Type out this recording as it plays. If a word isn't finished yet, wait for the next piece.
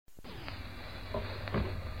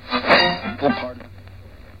equal part.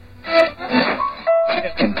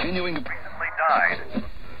 Continuing to recently died.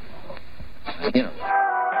 You know.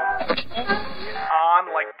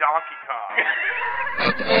 On like Donkey Kong.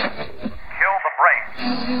 Kill the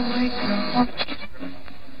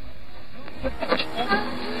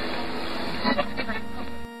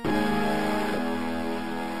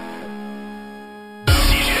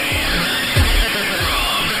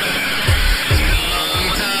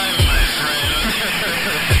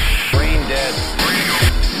Brain dead.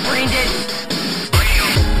 Brain dead.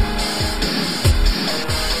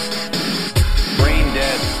 Brain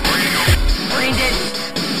dead. Brain dead.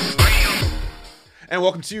 And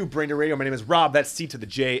welcome to Brain Dead Radio. My name is Rob. That's C to the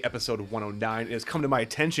J, episode 109. It has come to my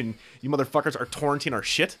attention, you motherfuckers are torrenting our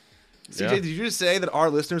shit. CJ, Yeah. did you just say that our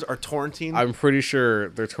listeners are torrenting? I'm pretty sure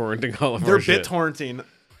they're torrenting all of They're our shit. BitTorrenting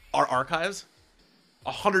our archives.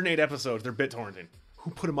 108 episodes, they're BitTorrenting. Who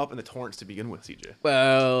put them up in the torrents to begin with, CJ?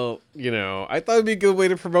 Well, you know, I thought it'd be a good way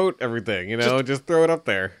to promote everything, you know, just throw it up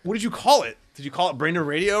there. What did you call it? Did you call it Brain Dead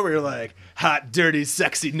Radio, where you're like, hot, dirty,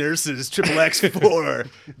 sexy nurses, XXX4,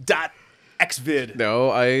 dot xvid? No,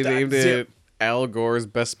 I That named zip. it Al Gore's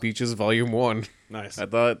Best Speeches Volume 1. Nice. I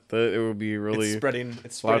thought that it would be really... It's spreading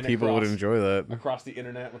a lot of people would across- enjoy that. across the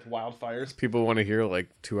internet with wildfires. People want to hear like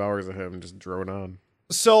 2 hours of him just drone on.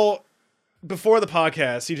 So, before the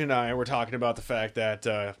podcast, CJ and I were talking about the fact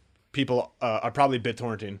that people are probably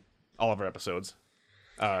BitTorrenting all of our episodes.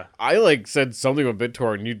 I like said something about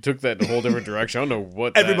BitTorrent and you took that in a whole different direction. I don't know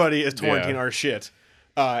what Everybody is torrenting yeah. our shit.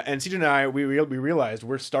 And CJ and I, we realized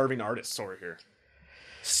we're starving artists over here.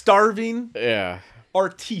 Starving Yeah.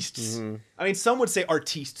 artistes. I mean, some would say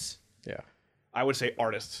artistes. Yeah. I would say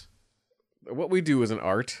artists. What we do is an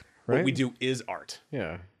art, right? What we do is art.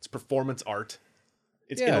 Yeah. It's performance art.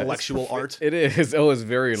 It's Yeah, intellectual art. It is. Oh, it's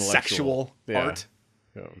very intellectual. Sexual Yeah. art.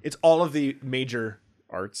 Yeah. It's all of the major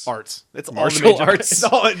Arts. It's all Martial the major, arts. It's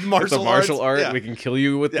all It's a martial martial art. Yeah. We can kill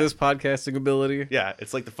you with Yeah. this podcasting ability. Yeah,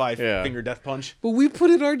 it's like the five Yeah. finger death punch. But we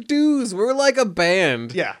put in our dues. We're like a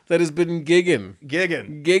band. Yeah. That has been gigging.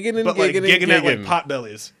 Gigging. Gigging and But like gigging gigging and at like gigging.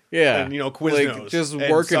 Potbellies. Yeah. And Quiznos. Like, just and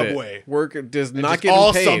working Subway. it. Work it. Just not just getting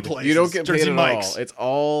all paid. some places. You don't get Jersey paid at Mike's. all. It's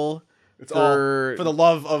all It's all for the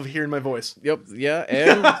love of hearing my voice. Yep. Yeah.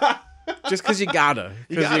 And just because you gotta.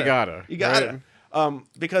 Because you gotta. You gotta. right?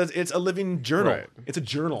 Because it's a living journal. Right. It's a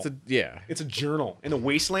journal. Yeah. It's a journal. In the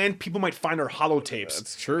wasteland, people might find our holotapes.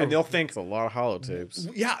 That's true. And they'll think, it's a lot of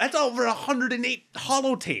holotapes. yeah, that's over 108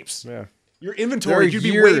 holotapes. Yeah. Your There inventory, are you'd be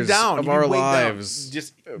weighed years down. of You'd be our weighed down. lives.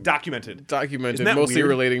 Just documented. Documented, Isn't that mostly weird?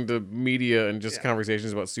 relating to media and just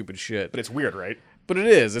conversations about stupid shit. But it's weird, right? But it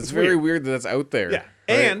is. It's very weird. weird that that's out there. Yeah.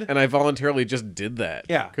 right? And I voluntarily just did that.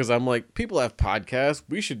 Yeah. Because I'm like, people have podcasts.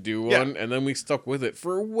 We should do Yeah. one. And then we stuck with it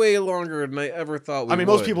for way longer than I ever thought we would. I mean,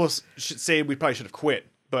 most people should say we probably should have quit,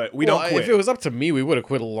 but we Well, don't quit. If it was up to me, we would have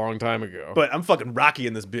quit a long time ago. But I'm fucking Rocky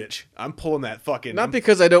in this bitch. I'm pulling that fucking... Not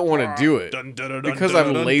because I don't want to do it. Dun, dun, dun, Because dun,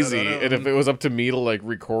 I'm dun, lazy. dun, dun, dun. And if it was up to me to like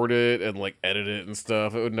record it and like edit it and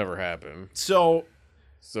stuff, it would never happen. So,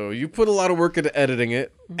 So you put a lot of work into editing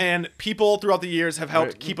it. and people throughout the years have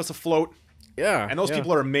helped Right. keep us afloat, Yeah. and those yeah.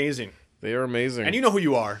 people are amazing. They are amazing. And you know who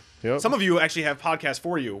you are. Yep. Some of you actually have podcasts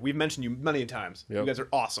for you. We've mentioned you many times. Yep. You guys are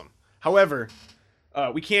awesome. However,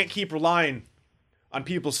 we can't keep relying on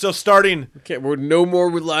people still starting... We're no more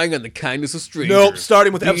relying on the kindness of strangers. Nope,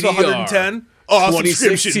 starting with episode DDR. 110. Oh,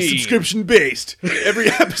 2016. subscription based. Every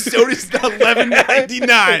episode is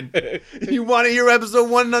 $11.99. You want to hear episode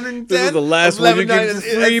 110? This is the last one you get for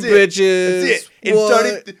free, bitches. That's it. And What?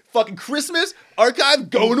 starting fucking Christmas, archive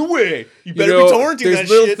going away. You better know, be torrenting there's that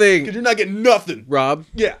little shit thing- because you're not getting nothing. Rob,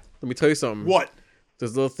 Yeah. let me tell you something. What?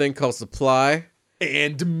 There's a little thing called supply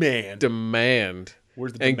And demand. demand.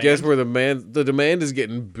 Where's the And demand? guess where the demand is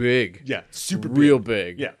getting big. Yeah, super Real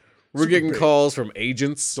big. big. Yeah. We're super getting big. calls from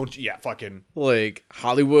agents. Don't you? Yeah, fucking Like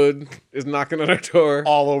Hollywood is knocking on our door.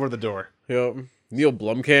 all over the door. Yep. Neil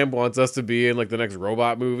Blomkamp wants us to be in like the next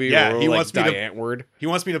robot movie. Yeah, where we're he like wants me to- Diantward. He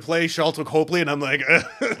wants me to play Shaltwick Copley, and I'm like,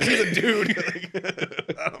 he's a dude.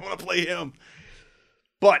 Like, I don't want to play him.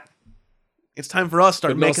 But it's time for us to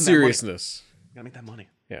start But no making seriousness. that money. Gotta make that money.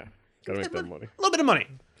 Yeah. Gotta make that money. A little bit of money.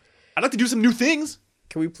 I'd like to do some new things.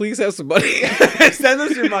 Can we please have some money? Send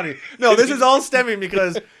us your money. No, this is all stemming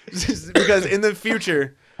because in the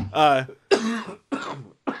future,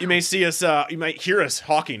 you may see us. You might hear us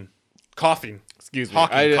coughing. Excuse me.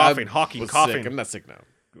 Hawking, coughing, I hawking, was coughing. Sick. I'm not sick now.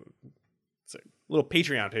 Sick. Little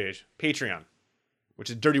Patreon page, Patreon, which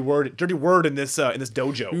is dirty word in this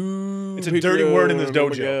dojo. Ooh, It's a dirty word in this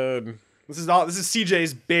Patreon. dojo. Oh my God. This is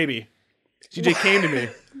CJ's baby. CJ came to me.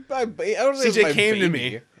 I don't know if CJ my came to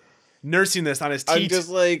baby. me. nursing this on his I'm teeth. just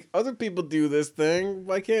like, other people do this thing.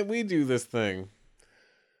 Why can't we do this thing?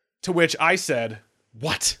 To which I said,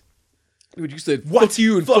 "What? Dude, you said, What? fuck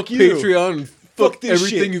you and Fuck fuck, you. Patreon and fuck this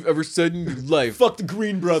everything shit. you've ever said in your life. Fuck the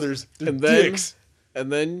Green Brothers, the And then, dicks."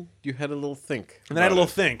 and then you had a little think. And then I had a about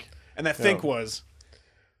little think, and that think Oh. was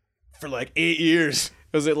for like 8 years.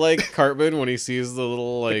 it. Was it like Cartman when he sees the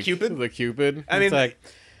little, like, Cupid? The Cupid? I It's mean- like,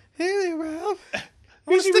 hey, Ralph. I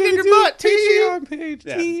want to stick it in your butt, Patreon page.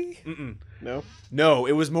 Yeah. T. Mm-mm. No? No,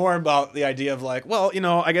 it was more about the idea of like, well,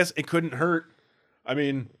 I guess it couldn't hurt. I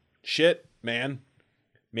mean, shit, man.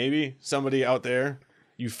 Maybe somebody out there,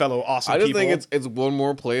 you fellow awesome I just people. think it's one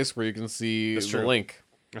more place where you can see That's the true. link.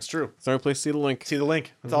 That's true. It's another place to see the link. See the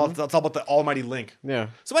link. That's Mm-hmm. all. That's all about the almighty link. Yeah.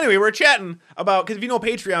 So anyway, we're chatting about, because if you know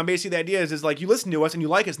Patreon, basically the idea is like you listen to us and you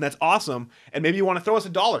like us and that's awesome. And maybe you want to throw us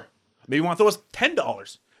 $1. Maybe you want to throw us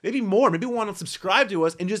 $10. Maybe more. Maybe you want to subscribe to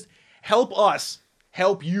us and just help us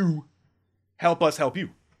help you. Help us help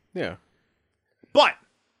you. Yeah. But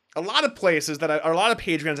a lot of places a lot of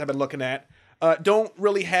Patreons I've been looking at don't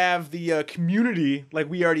really have the community like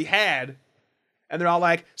we already had. And they're all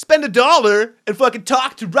like, spend $1 and fucking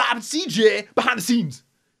talk to Rob and CJ behind the scenes.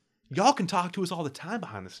 Y'all can talk to us all the time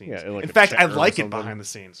behind the scenes. Yeah, like in a fact, I chat room like or it something. behind the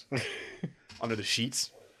scenes. Under the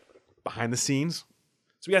sheets. Behind the scenes.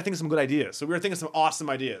 So we gotta think of some good ideas. So we were thinking of some awesome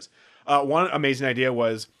ideas. One amazing idea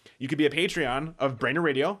was you could be a Patreon of Brainer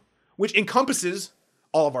Radio, which encompasses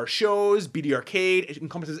all of our shows, BD Arcade, it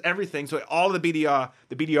encompasses everything. So all of the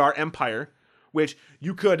BDR empire, which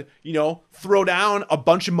you could, throw down a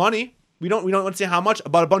bunch of money. We don't want to say how much,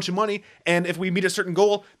 about a bunch of money. And if we meet a certain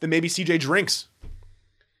goal, then maybe CJ drinks.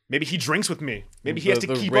 Maybe he drinks with me. Maybe he has to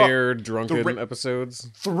the keep rare up. drunken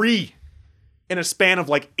episodes. 3 in a span of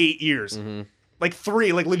like 8 years. Like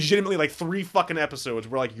 3, like legitimately like 3 fucking episodes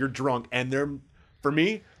where like you're drunk and they're, for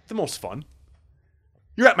me, the most fun.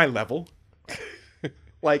 You're at my level.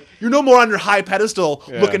 Like, you're no more on your high pedestal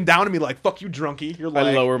looking down at me like, fuck you, drunkie. You're like,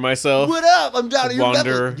 I lower myself what up? I'm down at your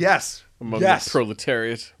Wander level. Yes. among Yes. the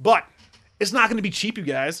proletariat. But it's not going to be cheap, you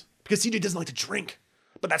guys, because CJ doesn't like to drink.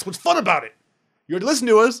 But that's what's fun about it. You already listen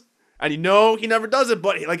to us, and you know he never does it.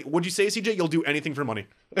 But like, what'd you say, CJ? You'll do anything for money.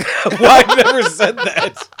 Why I never said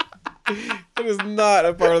that? That is not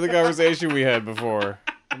a part of the conversation we had before.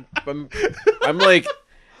 I'm like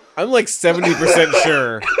 70%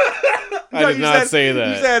 sure. I did not say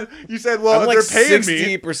that. You said, well, I'm if like they're paying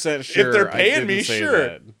me, 60% sure. if they're I paying didn't me, say sure.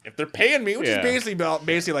 that. If they're paying me, which Yeah. is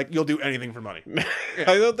basically like you'll do anything for money. I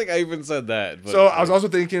don't think I even said that. But So I was also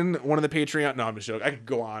thinking one of the Patreon. No, I'm just joking. I could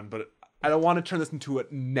go on, but I don't want to turn this into a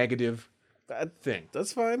negative thing.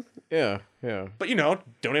 that's fine. Yeah. But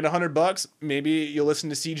donate $100. Maybe you'll listen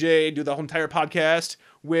to CJ do the whole entire podcast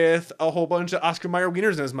with a whole bunch of Oscar Mayer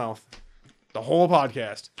wieners in his mouth. The whole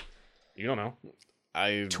podcast. You don't know.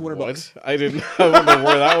 I $200 bucks. I don't know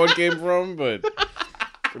where that one came from, but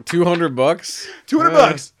for $200,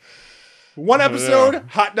 $200. One don't episode, know.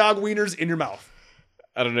 hot dog wieners in your mouth.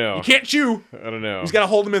 I don't know. You can't chew. I don't know. You just gotta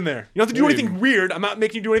hold them in there. You don't have to do Maybe. anything weird. I'm not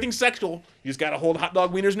making you do anything sexual. You just gotta hold hot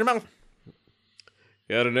dog wieners in your mouth.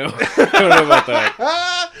 Yeah, I don't know. I don't know about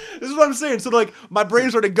that. This is what I'm saying. So like my brain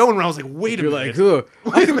started going where I was like, wait a You're minute.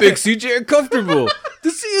 like, I can make CJ uncomfortable.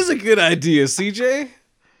 This is a good idea, CJ.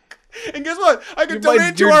 And guess what? I could My-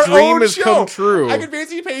 donate to your our dream own has show. come true. I could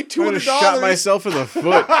basically pay I $200. just shot myself in the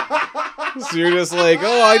foot. So you're just like,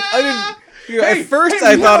 I didn't. Hey, at first, hey,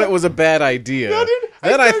 I we thought have- it was a bad idea. No, dude,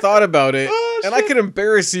 Then I started- thought about it, Oh, and I shit. could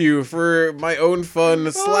embarrass you for my own fun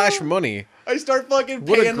 / money. I start fucking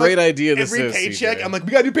What a paying great idea this every is, paycheck. CJ. I'm like,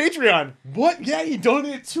 we gotta do Patreon. What? Yeah, you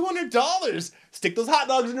donated $200. Stick those hot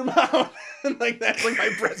dogs in your mouth. And like that's like my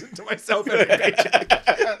present to myself every paycheck.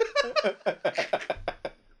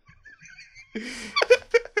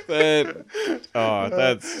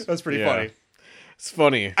 That's pretty yeah. funny. It's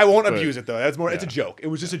funny. I won't but abuse it though. That's more. It's a joke. It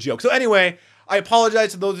was just a joke. So anyway, I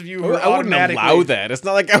apologize to those of you who are I wouldn't automatically. allow that. It's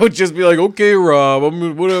not like I would just be like, okay, Rob,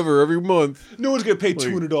 I'm whatever every month. No one's gonna pay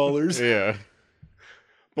 $200. Yeah.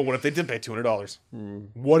 But what if they did pay $200?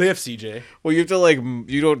 What if, CJ? Well, you have to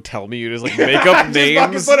you don't tell me. You just make up Just names.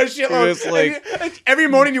 fucking put a You're shitload. just Every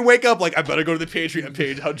morning you wake up like, I better go to the Patreon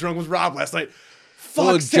page. How drunk was Rob last night? Fuck,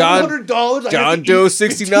 Well, John- $700. John Doe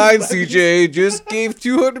 69 CJ just gave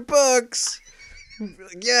 $200.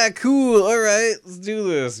 Like, yeah, cool. All right, let's do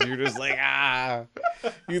this. You're just like,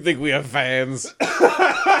 you think we have fans?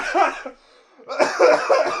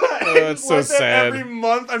 Oh, it's so sad. Every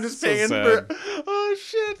month I'm just So paying sad. for. Oh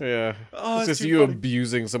shit. Yeah. Oh, it's it's just too you funny.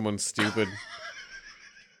 abusing someone stupid.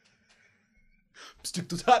 Stick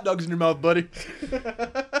those hot dogs in your mouth, buddy.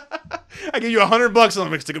 I give you $100 and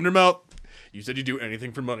I'm like, stick them in your mouth. You said you'd do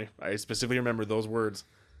anything for money. I specifically remember those words.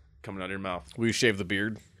 coming out of your mouth. Will you shave the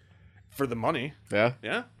beard? For the money. Yeah.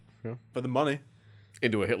 Yeah. Yeah. For the money.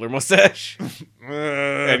 Into a Hitler mustache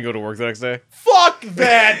and go to work the next day. Fuck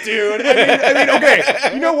that, dude. I mean,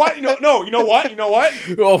 okay. You know what? You know what?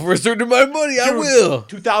 Oh, for a certain amount of money, I will.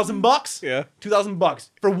 $2,000? Yeah. $2,000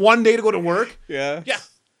 for one day to go to work? Yeah. Yeah.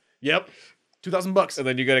 Yep. $2,000. And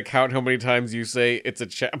then you got to count how many times you say it's a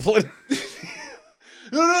chaplain.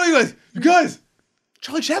 No, you guys.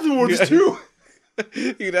 Charlie Chaplin wore this too.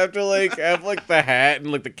 You'd have to like have like the hat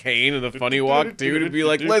and like the cane and the funny walk too to be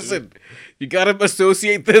like, listen, you gotta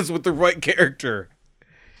associate this with the right character.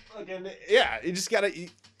 Yeah, you just gotta.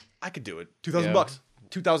 I could do it. $2,000. Yeah.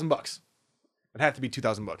 $2,000. It'd have to be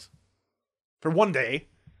 $2,000 for one day.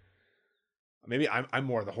 Maybe I'm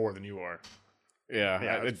more of the whore than you are. Yeah,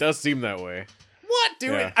 it does seem that way. What,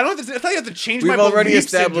 dude? Yeah. I don't have to. I thought you have to change We've my already belief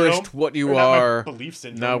established syndrome. what you Or not my are. belief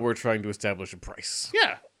syndrome. Now we're trying to establish a price.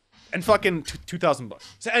 Yeah. And fucking $2,000.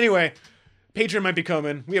 So anyway, Patreon might be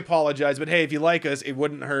coming. We apologize, but hey, if you like us, it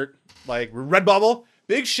wouldn't hurt. Like Redbubble,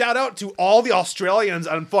 big shout out to all the Australians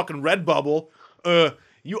on fucking Redbubble.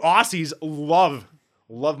 You Aussies love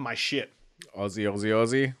my shit.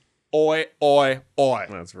 Aussie. Oi, oi, oi.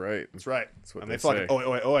 That's right. That's right. what and they they fucking say. oi,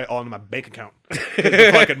 oi, oi all into my bank account.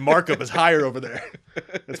 The fucking markup is higher over there.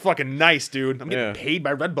 It's fucking nice, dude. I'm getting paid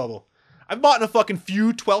by Redbubble. I've bought in a fucking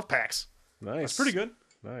few 12 packs. Nice. That's pretty good.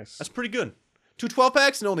 Nice. That's pretty good. 2 12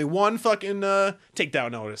 packs and only one fucking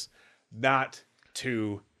takedown notice. Not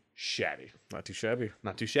too shabby. Not too shabby.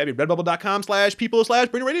 Not too shabby.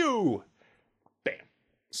 Redbubble.com/people/BrainRadio. Bam.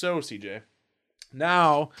 So, CJ,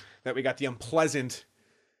 now that we got the unpleasant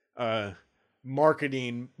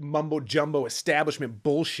marketing mumbo jumbo establishment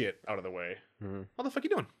bullshit out of the way, how the fuck you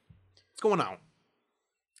doing? What's going on?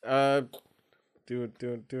 Doing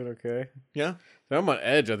okay. Yeah? I'm on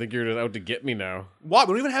edge. I think you're just out to get me now. What?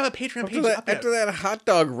 We don't even have a Patreon page up yet. After that hot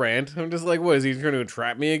dog rant, I'm just like, what, is he trying to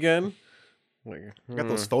trap me again? Like, I got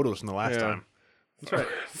those photos from the last time. That's right.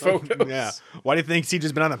 Photos. Yeah. Why do you think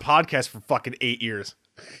CJ's been on the podcast for fucking 8 years?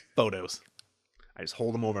 Photos. I just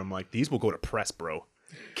hold them over. I'm like, these will go to press, bro.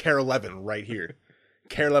 Care 11 right here.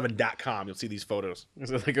 Care11.com. You'll see these photos.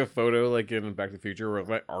 Is it like a photo like in Back to the Future where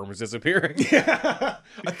my arm is disappearing? I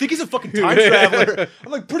think he's a fucking time traveler.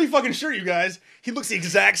 I'm like pretty fucking sure, you guys. He looks the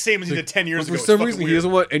exact same as he did 10 years ago. For some reason, he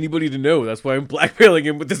doesn't want anybody to know. That's why I'm blackmailing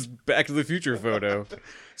him with this Back to the Future photo.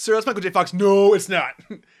 Sir, that's Michael J. Fox. No, it's not.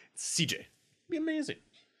 It's CJ. It'd be amazing.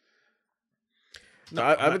 No,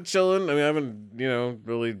 I've been chilling. I mean, I haven't,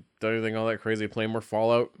 really done anything all that crazy. Playing more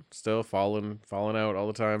Fallout still, falling out all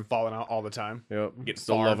the time. Falling out all the time. Yep. Get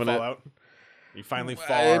Still far loving in it. Fallout. You finally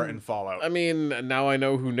far in Fallout. I mean, now I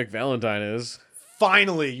know who Nick Valentine is.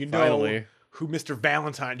 Finally, you know Finally. who Mr.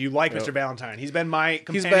 Valentine. Do you like Mr. Valentine? He's been my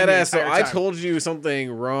companion. He's the badass. So entire I time. told you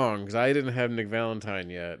something wrong because I didn't have Nick Valentine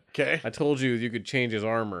yet. Okay. I told you could change his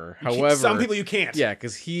armor. However, some people you can't. Yeah,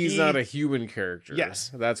 because he's not a human character.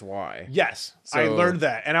 Yes. That's why. Yes, I So- learned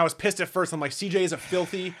that, and I was pissed at first. I'm like, CJ is a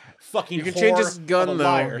filthy fucking. You can whore change his of gun, a though.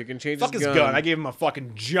 liar. You can change Fuck his his gun. I gave him a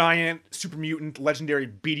fucking giant super mutant legendary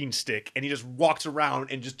beating stick, and he just walks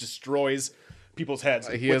around and just destroys people's heads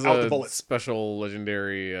He has without a the bullets. special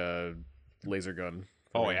legendary laser gun.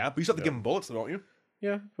 Oh yeah, but you still have to give him bullets, though, don't you?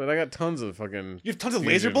 Yeah, but I got tons of fucking. You have tons of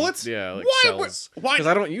laser fusion. bullets? Yeah, like Why? cells. Why? Because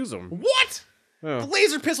I don't use them. What? Oh. The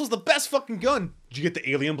laser pistol's the best fucking gun. Did you get the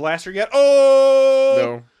alien blaster yet?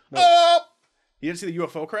 Oh No. Oh! You didn't see the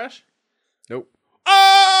UFO crash? Nope.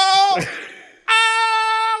 Oh!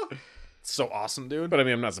 Oh! So awesome, dude. But I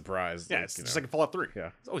mean, I'm not surprised. Yeah, it's just like Fallout 3.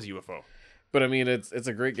 Yeah. It's always UFO. But I mean, it's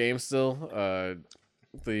a great game still.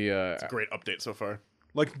 Great update so far.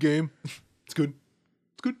 Like the game. It's good.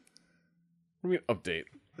 It's good. What do you mean update?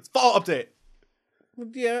 It's fall update.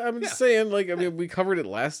 Yeah, I'm just saying. Like, I mean, we covered it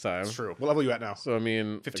last time. It's true. What level are you at now? So I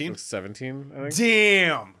mean, 15? 17. I think.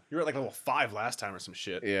 Damn! You were at like level 5 last time or some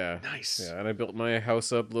shit. Yeah. Nice. Yeah, and I built my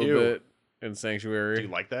house up a little Ew. bit in Sanctuary. Do you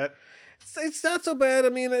like that? It's not so bad. I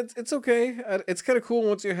mean, it's okay. It's kind of cool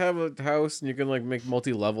once you have a house and you can like make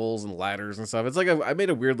multi levels and ladders and stuff. It's like I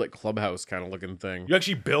made a weird like clubhouse kind of looking thing. You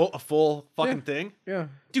actually built a full fucking thing? Yeah.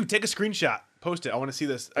 Dude, take a screenshot. Post it. I want to see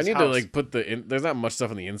this. I need house. to like put there's not much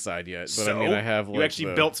stuff on the inside yet, but I mean I have like you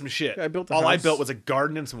actually built some shit. Yeah, I built the All I house. built was a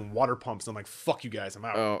garden and some water pumps. And I'm like, fuck you guys, I'm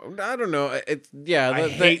out. Oh, I don't know. It's I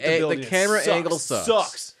hate the building. the camera It sucks. angle sucks.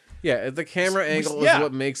 Sucks. Yeah, the camera angle yeah. is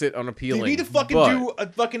what makes it unappealing. You need to fucking but do a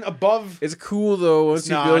fucking above. It's cool though once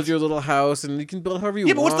you not. build your little house and you can build however you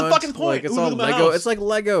Yeah, want. but what's the fucking point? Like, it's Ooh, all look at my Lego. house. It's like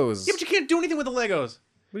Legos. Yeah, but you can't do anything with the Legos.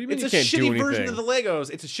 What do you mean It's you a can't do shitty anything? version of the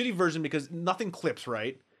Legos. It's a shitty version because nothing clips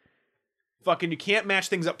right. Fucking, you can't match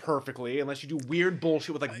things up perfectly unless you do weird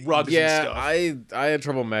bullshit with like rugs and Yeah, stuff. I had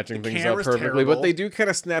trouble matching things up camera's perfectly, terrible. but they do kind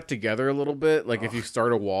of snap together a little bit. Like if you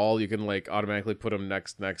start a wall, you can like automatically put them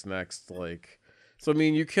next. Like, so I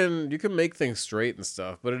mean, you can make things straight and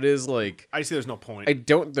stuff, but it is like I see there's no point. I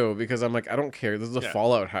don't though because I'm like I don't care. This is a Yeah.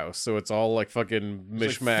 Fallout house, so it's all like fucking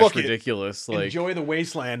like, mishmash, fuck it. ridiculous. Like Enjoy the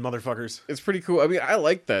wasteland, motherfuckers. it's pretty cool. I mean, I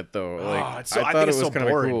like that though. Like I think thought it it's was so kind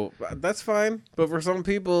of boring. cool. That's fine, but for some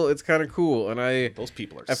people, it's kind of cool. And I Those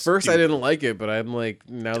people are at first I stupid. didn't like it, but I'm like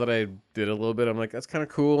now that I did a little bit, I'm like that's kind of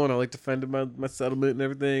cool, and I like defending my settlement and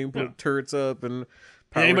everything. Put Yeah. turrets up and.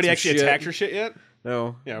 Did power anybody some actually shit. attack your shit yet?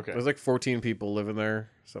 No. Yeah, okay. There's like 14 people living there,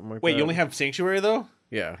 something like Wait, that. you only have sanctuary though?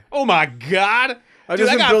 Yeah. Oh my god! I've Dude, just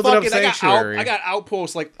I been got building up fucking, sanctuary. I got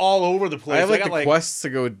outposts like all over the place. I have like got, the quests to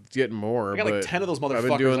go get more. I got, like, but 10 of those I've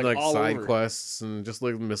been motherfuckers, doing like, like all side over. quests and just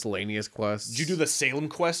like miscellaneous quests. Did you do the Salem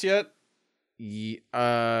quest yet?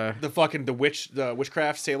 I The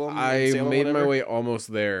witchcraft Salem. Salem, made my whatever? way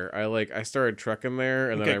almost there. I started trekking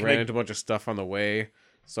there, and Okay, then I can ran I- into a bunch of stuff on the way.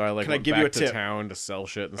 So I like Can I went give back you a to tip? town to sell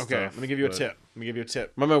shit and Okay, stuff. let me give you a but tip. Let me give you a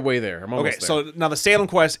tip. I'm on my way there. I'm almost Okay, there. so now the Salem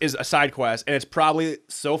quest is a side quest, and it's probably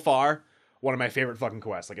so far one of my favorite fucking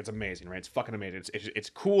quests. Like, it's amazing, right? It's fucking amazing. It's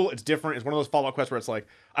cool. It's different. It's one of those Fallout quests where it's like,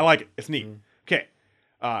 I like it. It's neat. Okay,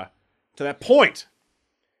 to that point,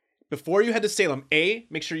 before you head to Salem,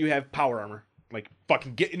 make sure you have power armor. Like,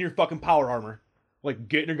 fucking get in your fucking power armor. Like,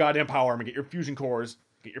 get in your goddamn power armor. Get your fusion cores.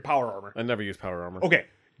 Get your power armor. I never use power armor. Okay,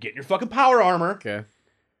 get in your fucking power armor. Okay.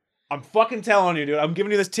 I'm fucking telling you, dude. I'm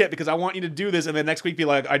giving you this tip because I want you to do this, and then next week be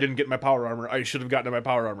like, I didn't get my power armor. I should have gotten my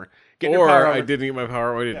power armor. Get in your Or power armor. I didn't get my power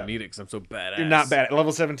armor. I didn't Yeah. need it because I'm so badass. You're not bad. At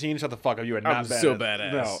level 17, shut the fuck up. You are not I'm badass. so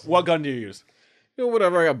badass. No. What gun do you use? You know,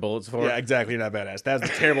 whatever. I got bullets for. Yeah, exactly. You're not badass. That's a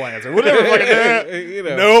terrible answer. Whatever. Fucking, You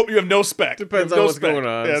know. Nope. You have no spec. Depends You have no on what's spec. going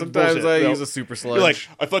on. Yeah, it's Sometimes bullshit. I No. use a super sledge.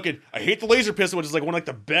 You're like, I hate the laser pistol, which is like one of like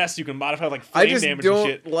the best you can modify like I flame just damage don't and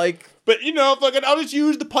shit. like. But I'll just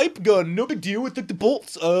use the pipe gun. No big deal with like the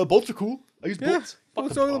bolts. Bolts are cool. I use Yeah, bolts.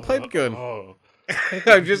 what's wrong with the pipe gun? Oh.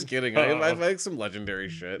 I'm just kidding. I like some legendary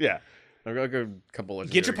shit. Yeah. I've got like a couple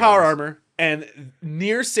legendary. Get your power guns. armor, and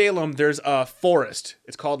near Salem, there's a forest.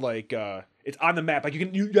 It's called like it's on the map. Like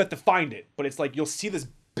you have to find it, but it's like you'll see this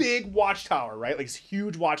big watchtower, right? Like this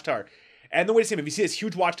huge watchtower. And the way to say it, if you see this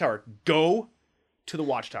huge watchtower, go to the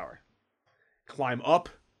watchtower, climb up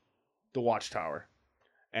the watchtower,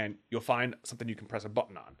 and you'll find something you can press a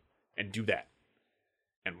button on, and do that,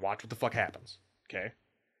 and watch what the fuck happens. Okay,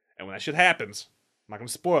 and when that shit happens, I'm not gonna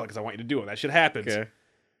spoil it because I want you to do it. When that shit happens. Okay.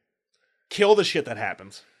 Kill the shit that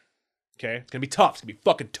happens. Okay? It's gonna be tough. It's gonna be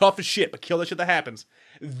fucking tough as shit, but kill the shit that happens.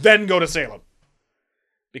 Then go to Salem.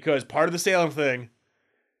 Because part of the Salem thing,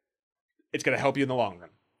 it's gonna help you in the long run.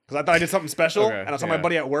 Because I thought I did something special, Okay, and I saw my yeah.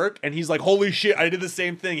 buddy at work, and he's like, holy shit, I did the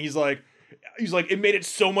same thing. He's like, it made it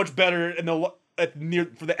so much better in the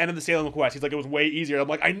for the end of the Salem quest. He's like, it was way easier. I'm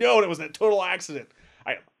like, I know, and it was a total accident.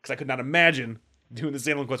 Because I could not imagine doing the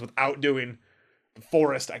Salem quest without doing the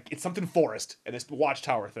forest. It's something forest and this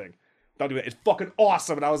watchtower thing. Without doing it, it's fucking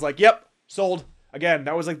awesome. And I was like, yep, sold. Again,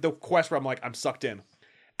 that was like the quest where I'm like, I'm sucked in.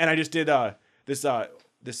 And I just did this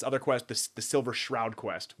other quest, the Silver Shroud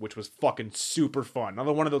quest, which was fucking super fun.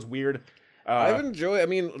 Another one of those weird I've enjoyed. I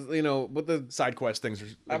mean, you know, with the side quest things.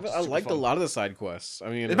 I liked a lot of the side quests. I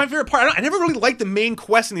mean, It's my favorite part. I never really liked the main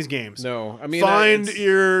quest in these games. no, I mean, Find it's-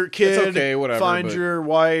 your kid. it's okay, whatever, Find but your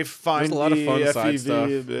wife. Find a lot of the fun side FEV,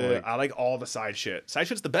 stuff, like- I like all the side shit. Side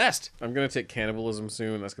shit's the best. I'm gonna take cannibalism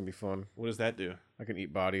soon. That's gonna be fun. What does that do? I can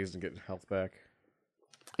eat bodies and get health back.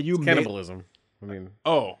 You Cannibalism. I mean,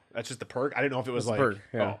 Oh, that's just the perk. I didn't know if it was it's like. a perk.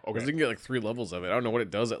 Yeah. Oh, 'Cause okay. you can get like 3 levels of it. I don't know what it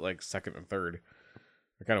does at like second and third.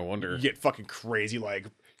 I kind of wonder. You get fucking crazy like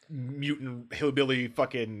mutant hillbilly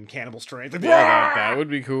fucking cannibal strength. Like, Yeah, that would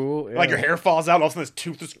be cool. Yeah. like your hair falls out, all of a sudden this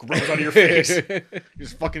tooth just grows out of your face. You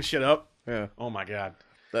just fucking shit up. Yeah. Oh my god.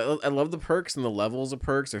 I love the perks and the levels of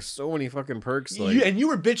perks. There's so many fucking perks. Like, You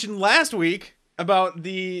were bitching last week about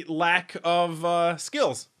the lack of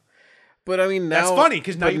skills. but I mean, now That's funny,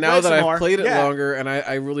 'cause now but you now played that some I've more, played it yeah. longer, and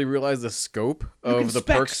I really realize the scope You can of the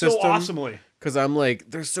spec perk so system. awesomely. Because I'm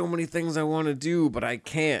like, there's so many things I want to do, but I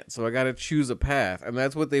can't. So I got to choose a path. And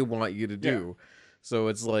that's what they want you to do. So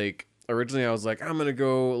it's like, originally I was like, I'm going to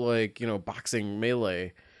go like, you know, boxing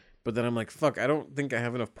melee. But then I'm like, fuck, I don't think I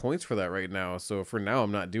have enough points for that right now. So for now,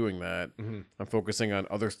 I'm not doing that. Mm-hmm. I'm focusing on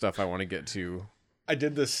other stuff I want to get to. I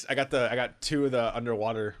did this. I got 2 of the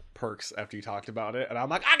underwater perks after you talked about it, and I'm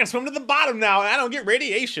like, I can swim to the bottom now, and I don't get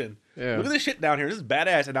radiation. Yeah. Look at this shit down here. This is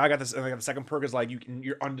badass. And now I got this. And I got the second perk is like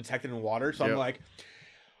you're undetected in water. So I'm Yep. like,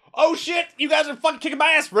 oh shit, you guys are fucking kicking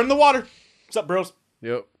my ass. Run in the water. What's up, bros?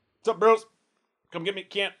 Yep. What's up, bros? Come get me.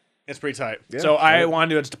 Can't. It's pretty tight. Yeah, so I tight.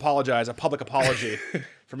 wanted to just apologize, a public apology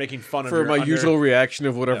for making fun of For your my under- usual reaction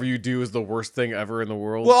of whatever you do is the worst thing ever in the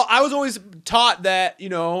world. Well, I was always taught that,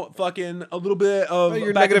 fucking a little bit of Oh,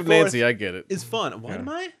 you're back negative and forth Nancy. I get it. is fun. What Yeah. am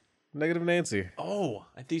I? Negative Nancy. Oh,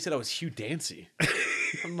 I think you said I was Hugh Dancy.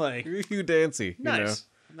 I'm like, You're Hugh Dancy. You know? nice.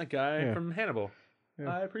 I'm that guy Yeah. from Hannibal.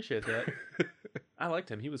 Yeah. I appreciate that. I liked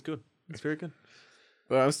him. He was good. It's very good.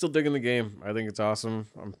 But I'm still digging the game. I think it's awesome.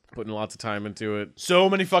 I'm putting lots of time into it. So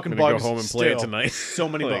many fucking I'm gonna bugs. go home and play it still. tonight. So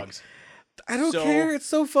many Like, bugs. I don't So care. It's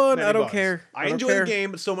so fun. Many I don't bugs. care. I don't enjoy care. the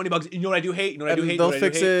game, but so many bugs. You know what I do hate? You know what I do And hate? they'll You know what I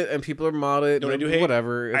do fix hate? it, and people are mod it. You know what I do hate?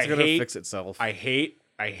 Whatever. It's I gonna hate- fix itself. I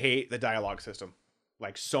hate the dialogue system.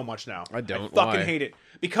 Like so much now. I don't. fucking Why? hate it.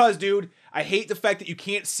 Because, dude, I hate the fact that you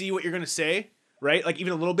can't see what you're gonna say. Right? Like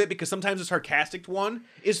even a little bit, because sometimes the sarcastic one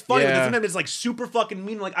is funny, but Yeah. then sometimes it's like super fucking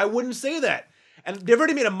mean. Like I wouldn't say that. And they've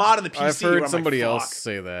already made a mod on the PC. I've where heard I'm somebody like, else fuck.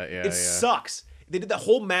 say that. Yeah, It sucks. They did that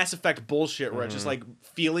whole Mass Effect bullshit where it's just like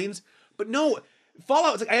feelings. But no,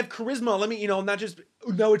 Fallout, it's like I have charisma. Let me, not just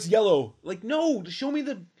no, it's yellow. Like, no, show me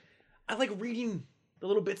I like reading the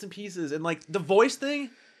little bits and pieces. And like the voice thing,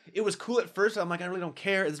 it was cool at first. I'm like, I really don't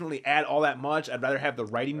care. It doesn't really add all that much. I'd rather have the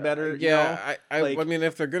writing better. Yeah, I Like- mean,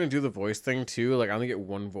 if they're gonna do the voice thing too, like I only get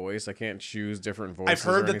one voice. I can't choose different voices. I've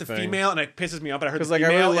heard or that the anything. female, and it pisses me off, but I heard the 'Cause, like, I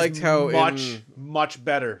female really liked is how much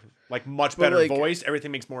better. Like much But, better like- voice.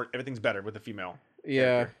 Everything's better with the female.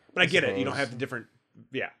 Yeah, But I get it. You don't suppose. have the different.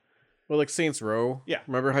 Yeah. Well, like Saints Row. Yeah.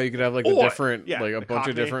 Remember how you could have like a Or- different, yeah, like a the bunch Cockney,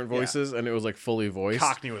 of different yeah. voices, and it was like fully voiced.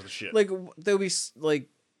 Cockney was the shit. Like there'll be like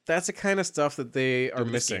that's the kind of stuff that they are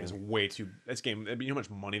This game missing. is way too. This game. You know how much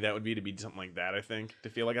money that would be to be something like that. I think to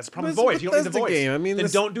feel like that's the problem But with it's voice. a You don't need the Bethesda voice. game. I mean, then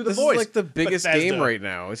this, don't do the this voice. is like the biggest Bethesda. game right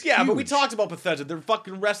now. It's Yeah, but we huge. talked about Bethesda. They're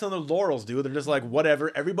fucking resting on their laurels, dude. They're just like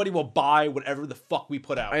whatever. Everybody will buy whatever the fuck we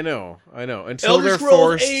put out. I know. Until Elder they're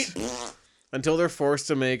Scrolls forced. 8. Until they're forced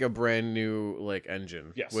to make a brand new like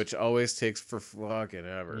engine, Yes. which always takes for fucking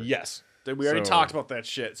ever. Yes, we already So- talked about that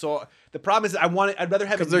shit. So the problem is, I'd rather have it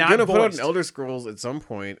Because they're not gonna put out voiced. an Elder Scrolls at some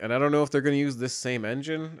point, and I don't know if they're gonna use this same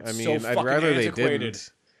engine. I It's mean, so I'd fucking rather they antiquated.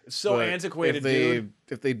 didn't. It's so but antiquated, if they, dude.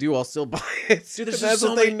 If they do, I'll still buy it. Dude, there's But just that's so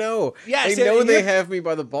what they many- know. Yeah, they see, know they here- have me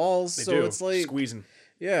by the balls. They so do. it's like, squeezing,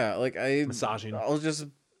 yeah, like massaging. I'll just,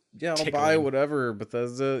 I'll buy Tickling. whatever.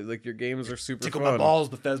 Bethesda, like your games are super Tickle fun. my balls,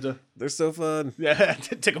 Bethesda. They're so fun. Yeah,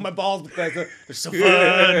 tickle my balls, Bethesda. They're so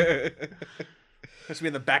fun. Has to be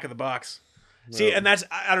in the back of the box. See, and that's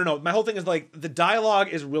I don't know. My whole thing is like the dialogue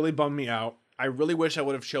is really bummed me out. I really wish I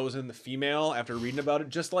would have chosen the female after reading about it,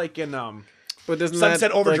 just like in But doesn't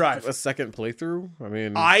Sunset that Overdrive. like a second playthrough? I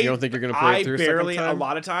mean, I you don't think you're gonna play it through barely a second time? a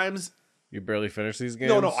lot of times. You barely finish these games.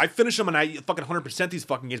 No, I finish them and I fucking 100% these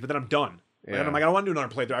fucking games, but then I'm done. Like, Yeah. I'm like I don't want to do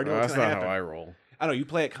another playthrough. I already know Well, what's that's gonna not happen. how I roll. I know you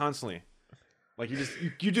play it constantly. Like you just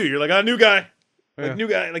you do. You're like a new guy, like Yeah. new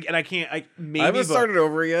guy. Like and I can't. Maybe I haven't but started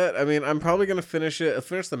over yet. I mean, I'm probably gonna finish it. I'll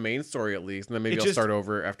finish the main story at least, and then maybe It I'll just- start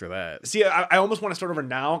over after that. See, I almost want to start over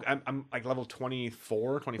now. I'm like level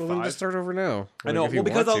 24, 25. Well, then just start over now. I know. Like, if you Well,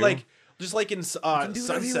 because want I'll to. like just like in do whatever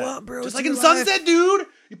Sunset, you want, bro. just It's like in your life. Sunset, dude.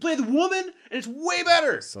 You play the woman, and it's way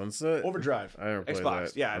better. Sunset. Overdrive, I never played Xbox.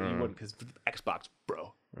 that. Yeah, I you don't know. wouldn't because Xbox,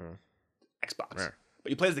 bro. Xbox. Yeah. But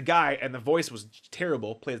you play as the guy, and the voice was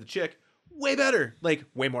terrible. Plays the chick, way better. Like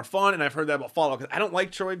way more fun. And I've heard that about Fallout because I don't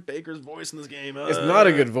like Troy Baker's voice in this game. It's not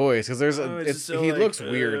a good voice because there's Oh, a. it's It's, so, he like, looks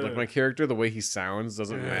weird. Like my character, the way he sounds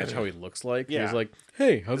doesn't match how he looks like. Yeah. He's like,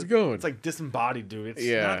 hey, how's it going? It's like disembodied, dude. It's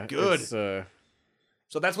yeah, not good. it's,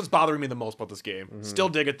 So that's what's bothering me the most about this game. Still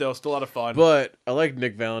dig it though. Still a lot of fun. But I like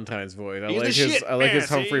Nick Valentine's voice. I He's like the his. shit, I like his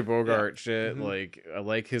man, Humphrey see? Bogart shit. Mhm. Like I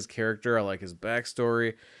like his character. I like his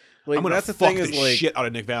backstory. Like I'm gonna that's the fuck thing the is like shit out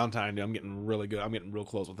of Nick Valentine, dude. I'm getting really good. I'm getting real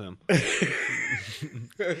close with him.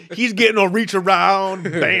 He's getting a reach around,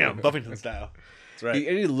 bam, Buffington style. That's right.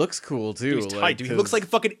 and he looks cool too. He's like, tight, dude. He looks like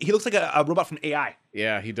fucking. He looks like a robot from AI.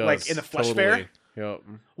 yeah, he does. like in the flesh fair? Yep.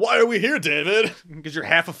 Why are we here, David? Because you're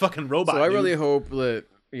half a fucking robot. So I dude. really hope that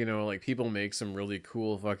like people make some really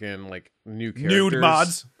cool fucking like new characters. nude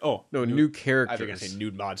mods. Oh No, new I think characters. you're gonna say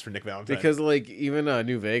nude mods for Nick Valentine. Because like even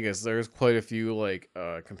New Vegas, there's quite a few like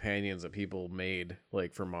companions that people made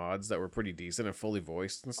like for mods that were pretty decent and fully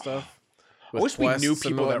voiced and stuff. I wish we knew quests and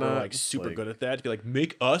people that were whatnot. like super good at that. To be like,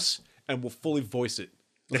 make us and we'll fully voice it.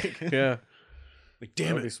 Like, Yeah, like damn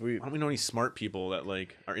That'd it. be sweet. Why don't we know any smart people that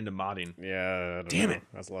like are into modding? yeah. I don't Damn know. it.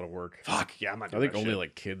 That's a lot of work. Fuck yeah, I'm not. I Doing think that only shit.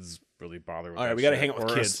 like kids really bother with All right, that we gotta shit, hang out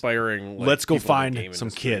with or kids. aspiring. Like, Let's go people in the find game some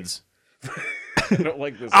industry. kids. I don't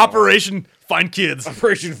like this. at all. Operation Find Kids.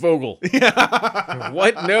 Operation Fogel.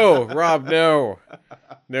 What? No, Rob.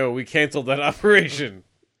 No, we canceled that operation.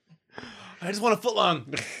 I just want a foot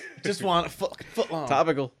long. Just want a foot long.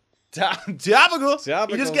 Topical. Topical. Topical.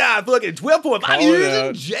 He just got fucking 12.5 Call it years in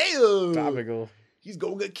out. jail. Topical. He's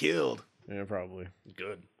gonna get killed. Yeah, probably.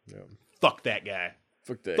 Good. Yeah. Fuck that guy.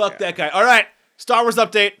 Fuck that. Fuck that guy. All right. Star Wars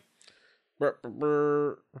update. Brr, brr,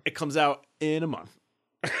 brr. It comes out in a month.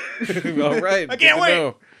 All right. I good can't to wait.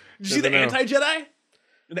 know. Did you see Good to the know. anti-Jedi?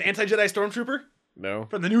 The anti-Jedi stormtrooper No.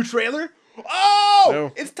 from the new trailer? Oh!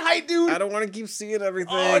 No. It's tight, dude. I don't want to keep seeing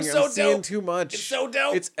everything. Oh, it's so I'm seeing dope. too much. It's so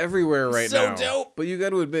dope. It's everywhere right so now. dope. But you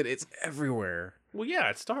got to admit, it's everywhere. Well, yeah,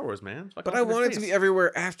 it's Star Wars, man. It's But I want it to be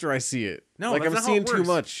everywhere after I see it. No, like that's I'm not how seeing it too works.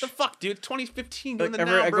 much. The fuck, dude? 2015, doing Like the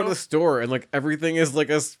now, I go bro. to the store and like everything is like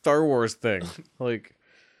a Star Wars thing. Like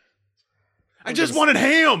I just wanted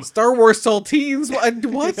ham. Star Wars saltines.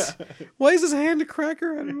 What? Why is this hand a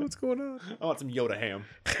cracker? I don't know what's going on. I want some Yoda ham.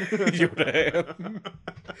 Yoda ham.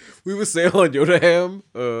 We have a sale on Yoda ham.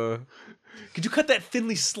 Could you cut that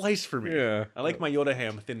thinly sliced for me? Yeah. I like my Yoda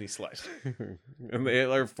ham thinly sliced. And they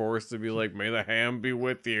are forced to be like, "May the ham be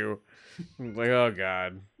with you." I'm like, oh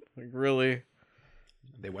god, like really?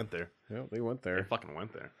 They went there. Yeah, they went They there. fucking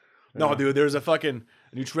went there. No, dude, there's a fucking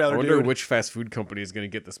new I trailer, wonder dude. which fast food company is going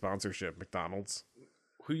to get the sponsorship. McDonald's.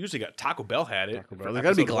 Who usually got Taco Bell had it. Taco for Bell. There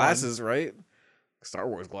got to be episode glasses, right? Star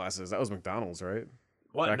Wars glasses. That was McDonald's, right? 1.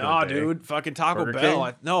 What? back in No, the day. dude. Fucking Taco Burger Bell.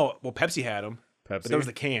 King? No, well, Pepsi had them. Pepsi. But there was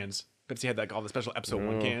the cans. Pepsi had like all the special episode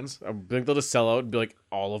 1 cans. I think they'll just sell out and be like,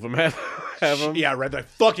 all of them have them. Yeah, right. Like,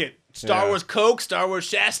 fuck it. Star Yeah. Wars Coke, Star Wars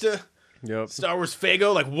Shasta, Yep. Star Wars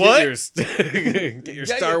Fago. Like, what? Get your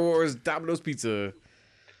Yeah, Star yeah. Wars Domino's pizza.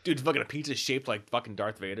 Dude, fucking a pizza shaped like fucking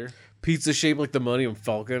Darth Vader. Pizza shaped like the Millennium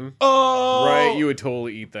Falcon. Oh! Right? You would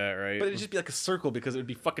totally eat that, right? But it'd just be like a circle because it would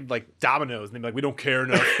be fucking like dominoes. And they'd be like, we don't care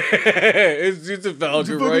enough. it's just a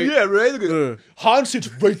Falcon, Fucking- right? Yeah, right? Look at Ugh. Han sits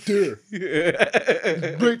right there.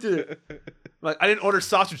 Right there. Like, I didn't order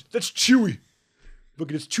sausage. That's Chewy.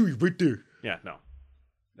 Look, it's Chewy right there. Yeah, no.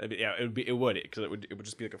 Yeah, it would because it would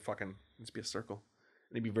just be like a fucking it'd just be a circle.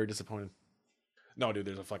 And they'd be very disappointed. No, dude,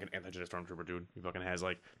 there's a fucking anti-Jedi stormtrooper, dude. He fucking has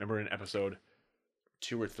like, remember in episode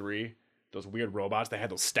 2 or 3, those weird robots? They had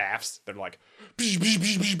those staffs. They're like,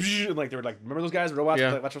 and like they were like, remember those guys, robots Yeah.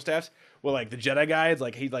 with like electro staffs? Well, like the Jedi guy is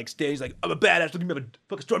like, he like stays like, I'm a badass. Look at me, I'm a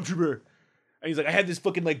fucking stormtrooper. And he's like, I had this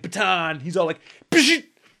fucking like baton. He's all like, and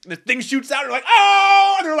the thing shoots out. And they're like,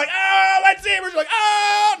 oh, and they're like, oh, lightsabers. They're like,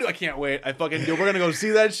 oh, dude, I can't wait. Dude, we're gonna go see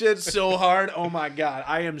that shit so hard. Oh my god,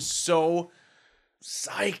 I am so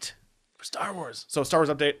psyched for Star Wars. So Star Wars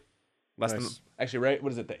update. Less than Nice. actually, right?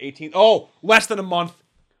 What is it? The 18th? Oh, less than a month.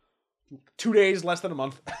 2 days, less than a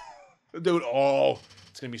month. Dude, oh,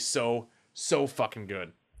 it's gonna be so fucking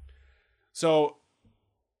good. So,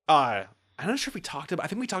 I'm not sure if we talked about. I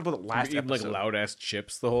think we talked about it last Eating like episode. loud ass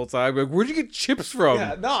chips the whole time. Like, where'd you get chips from?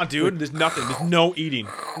 Yeah, no, dude. There's nothing. There's no eating.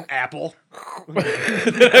 An apple.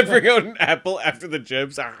 Then I bring out an apple after the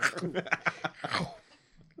chips.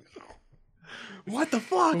 What the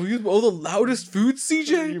fuck? Oh, the loudest food,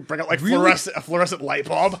 CJ? You bring out like Really? a fluorescent light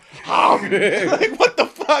bulb. Like, what the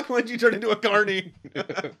fuck? Why'd you turn into a carny?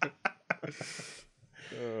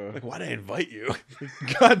 Like, why'd I invite you?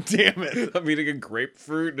 God damn it. I'm eating a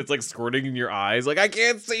grapefruit and it's like squirting in your eyes. Like, I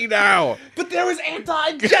can't see now. But there was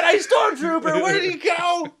anti-Jedi stormtrooper. Where did he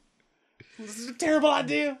go? This is a terrible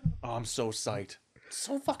idea. Oh, I'm so psyched.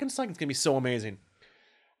 So fucking psyched. It's gonna be so amazing.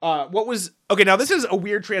 Okay, now this is a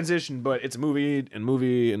weird transition, but it's a movie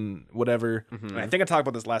and whatever. And I think I talked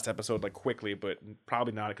about this last episode like quickly, but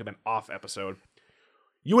probably not. It could have been off episode.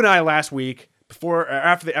 You and I last week,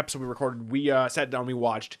 after the episode we recorded, we sat down and we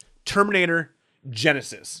watched Terminator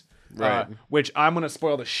Genesis. Right. Which I'm gonna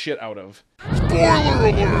spoil the shit out of.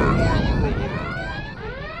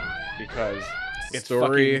 Because it's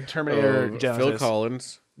Story fucking Terminator of Genesis. Phil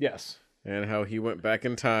Collins Yes. and how he went back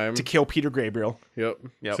in time. To kill Peter Gabriel. Yep.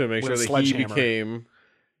 Yep, To make with sure a that he sledgehammer. became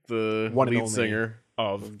the One and lead only singer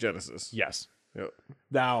of of Genesis. Yes. Yep.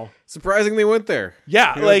 Now, Surprising they went there.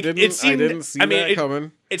 yeah, You know, like didn't- it seemed. I didn't see I mean, that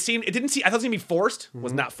coming. it seemed. It didn't see. I thought it was gonna be forced.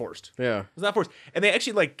 Was not forced. Yeah. It was not forced. And they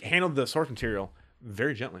actually like handled the source material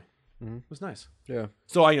very gently. It was nice. Yeah.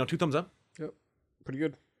 So I, 2 thumbs up. Yep. Pretty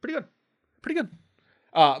good. Pretty good. Pretty good.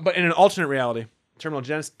 But in an alternate reality,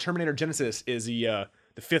 Terminator Genesis is the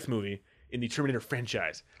 5th movie in the Terminator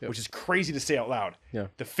franchise, which is crazy to say out loud. Yeah.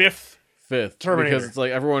 The 5th. Fifth. Terminator. Because it's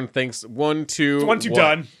like everyone thinks 1, 2. It's 1, 2 what?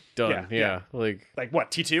 done. Done. Yeah, Yeah. Like, Like what?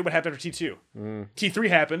 T2? What happened after T2? T3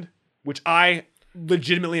 happened, which I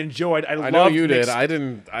legitimately enjoyed. I know loved you Nick- did. I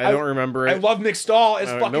didn't. I don't remember it. I love Nick Stahl as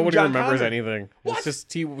fucking Nobody John remembers Connor. anything. What? It's just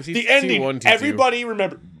The ending. T1, T2. Everybody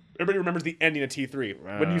remembers the ending of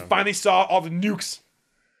T3 when you finally saw all the nukes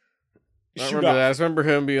I shoot remember up. that. I just remember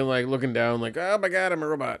him being like looking down, like, "Oh my god, I'm a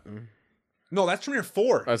robot." No, that's Terminator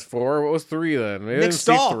 4. That's 4. What was 3 then? Maybe I Nick didn't see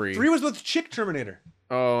Stahl. 3. 3 was with Chick Terminator.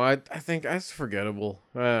 Oh, I think that's forgettable.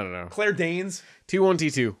 I don't know. Claire Danes. T1,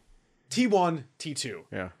 T2. T1, T2.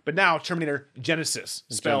 Yeah. But now Terminator Genesis,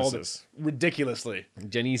 spelled Genesis. ridiculously.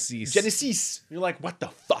 Genesis. Genesis. You're like, what the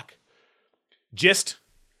fuck? Gist.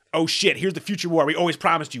 Oh shit, here's the future war we always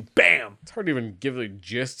promised you. Bam. It's hard to even give a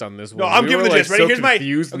gist on this one. No, I'm We giving were, the like, gist. Ready? so here's my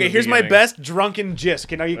confused in the here's my beginning. best drunken gist.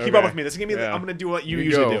 Okay, now you keep up Okay. with me. This is gonna be Yeah. I'm gonna do what you You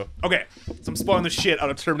usually go. do. Okay. So I'm spoiling the shit out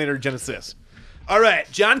of Terminator Genesis.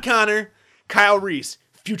 Alright, John Connor, Kyle Reese,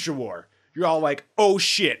 Future War. You're all like, oh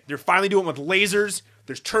shit, they're finally doing it with lasers.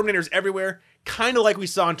 There's Terminators everywhere. Kind of like we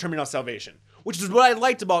saw in Terminator Salvation. Which is what I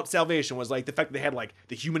liked about Salvation, was like the fact that they had like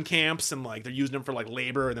the human camps and like they're using them for like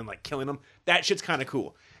labor and then like killing them. That shit's kind of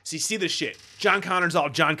cool. So you see this shit. John Connor's all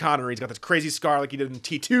John Connor. He's got this crazy scar like he did in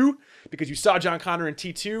T2, because you saw John Connor in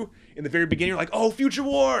T2 in the very beginning. You're like, oh, future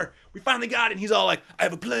war. We finally got it. And he's all like, I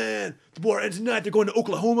have a plan. The war ends tonight. They're going to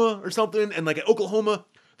Oklahoma or something. And like at Oklahoma,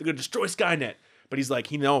 they're going to destroy Skynet. But he's like,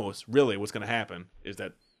 he knows really what's going to happen is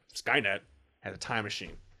that Skynet has a time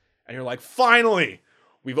machine. And you're like, finally.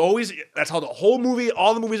 That's how the whole movie,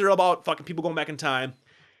 all the movies are about fucking people going back in time.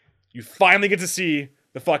 You finally get to see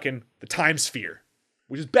the time sphere,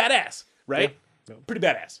 which is badass, right? Yeah. Pretty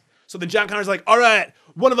badass. So then John Connor's like, all right,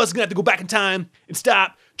 one of us is gonna have to go back in time and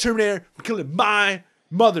stop Terminator from killing my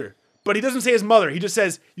mother. But he doesn't say his mother. He just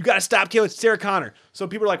says, you gotta stop killing Sarah Connor. So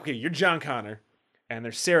people are like, okay, you're John Connor and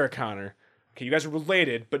there's Sarah Connor. Okay, you guys are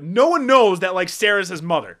related, but no one knows that like Sarah's his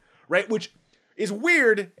mother, right? Which is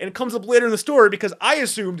weird, and it comes up later in the story because I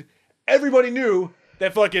assumed everybody knew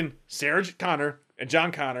that fucking Sarah Connor and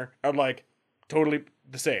John Connor are like totally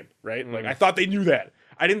the same, right? Like I thought they knew that.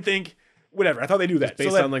 I didn't think, whatever. I thought they knew that.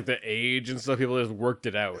 Based so on like the age and stuff, people just worked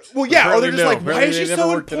it out. well, yeah, or they're Apparently just no. like, why Apparently is she they never so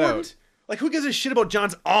worked it out. important? Like, who gives a shit about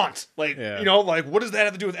John's aunt? Like, Yeah. you know, like, what does that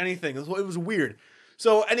have to do with anything? It was weird.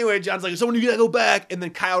 So anyway, John's like, someone you gotta go back, and then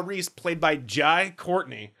Kyle Reese, played by Jai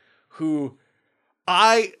Courtney, who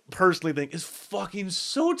I personally think is fucking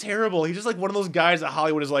so terrible. He's just like one of those guys that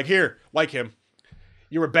Hollywood is like, here, like him.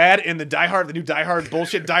 You were bad in the new Die Hard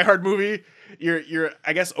bullshit Die Hard movie. You're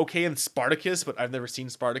I guess okay in Spartacus, but I've never seen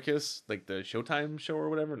Spartacus, like the Showtime show or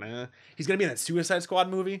whatever. Nah. He's gonna be in that Suicide Squad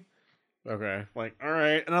movie. Okay. Like, all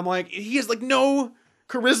right. And I'm like, he has like no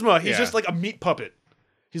charisma. He's Yeah. just like a meat puppet.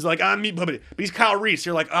 He's like, I'm meat puppet. But he's Kyle Reese.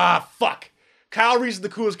 You're like, fuck. Kyle Reese is the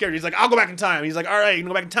coolest character. He's like, I'll go back in time. He's like, all right, you can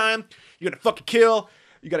go back in time. You gotta fucking kill.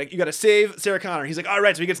 You gotta save Sarah Connor. He's like, all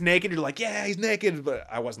right. So he gets naked. You're like, yeah, he's naked. But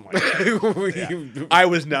I wasn't like that. Yeah. I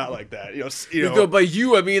was not like that. You know, By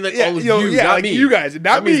you, I mean like all of you, yeah, not like me. you guys,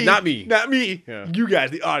 That means not me. not me. Yeah. You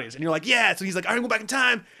guys, the audience, and you're like, yeah. So he's like, I'm gonna go back in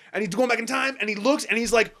time, and he's going back in time, and he looks, and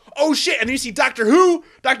he's like, oh shit, and then you see Doctor Who.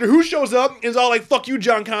 Doctor Who shows up and is all like, fuck you,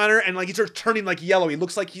 John Connor, and like he starts turning like yellow. He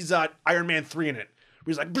looks like he's Iron Man 3 in it.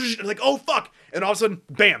 He's like, and like, oh fuck, and all of a sudden,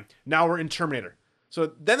 bam, now we're in Terminator.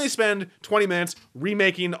 So then they spend 20 minutes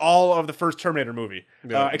remaking all of the first Terminator movie,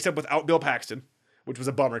 except without Bill Paxton, which was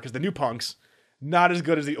a bummer because the new punks, not as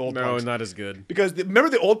good as the old punks. No, not as good. Because remember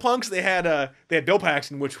the old punks? They had Bill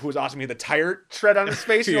Paxton, which was awesome. He had the tire tread on his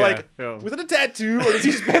face. You're Yeah, like, yeah. was it a tattoo, or does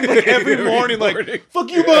he spend like every morning like, "Fuck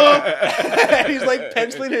you, mom"? And he's like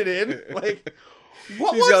penciling it in. Like,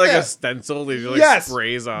 what He's was got like that? a stencil that he like Yes.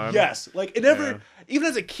 sprays on. Yes, like it never. Yeah. Even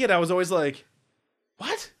as a kid, I was always like,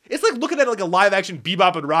 "What?" It's like looking at like a live action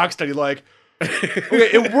Bebop and Rocksteady. Like, okay,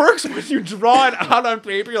 it works when you draw it out on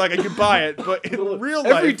paper. You're like, I can buy it, but in real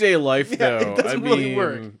life, Everyday life, Yeah, though. it doesn't I really mean,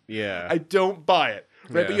 work. Yeah. I don't buy it.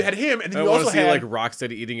 Right, but Yeah. you had him, and then I you want also to see had like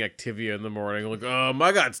Rocksteady eating Activia in the morning. Like,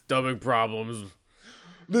 I got stomach problems.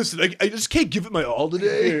 Listen, I just can't give it my all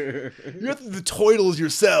today. You have to toidles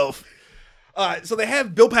yourself. So they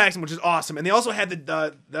have Bill Paxton, which is awesome, and they also had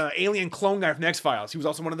the alien clone guy from X-Files. He was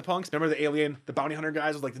also one of the punks. Remember the alien, the bounty hunter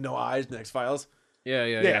guys with like the no eyes in X-Files?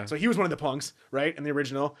 Yeah. So he was one of the punks, right, in the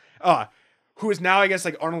original. Who is now, I guess,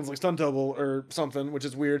 like Arnold's like stunt double or something, which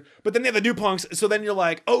is weird. But then they have the new punks, so then you're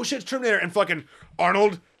like, oh shit, it's Terminator, and fucking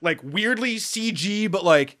Arnold, like weirdly CG, but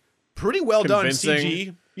like pretty well done Convincing.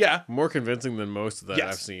 CG. Yeah. More convincing than most of that Yes.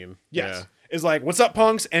 I've seen. Yes. Is like, what's up,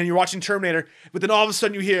 punks? And you're watching Terminator, but then all of a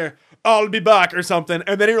sudden you hear, I'll be back or something.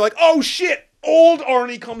 And then you're like, oh shit, old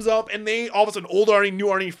Arnie comes up, and they all of a sudden, old Arnie, new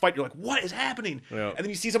Arnie fight. You're like, what is happening? Yeah. And then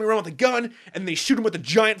you see somebody run with a gun, and they shoot him with a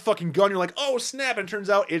giant fucking gun. You're like, oh snap. And it turns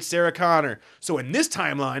out it's Sarah Connor. So in this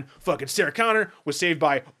timeline, fucking Sarah Connor was saved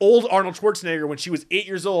by old Arnold Schwarzenegger when she was 8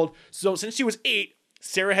 years old. So since she was 8,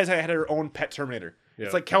 Sarah has had her own pet Terminator. Yeah.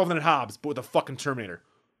 It's like Calvin and Hobbes, but with a fucking Terminator.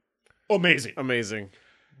 Amazing. Amazing.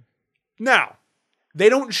 Now, they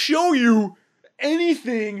don't show you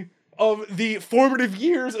anything of the formative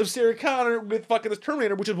years of Sarah Connor with fucking this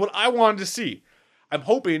Terminator, which is what I wanted to see. I'm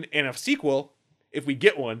hoping in a sequel, if we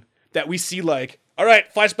get one, that we see like, all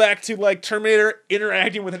right, flashback to like Terminator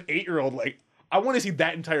interacting with an 8-year-old. Like, I want to see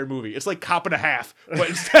that entire movie. It's like Cop and a Half, but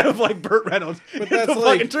instead of like Burt Reynolds, it's that's the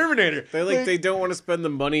like- fucking Terminator. They don't want to spend the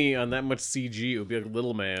money on that much CG. It would be like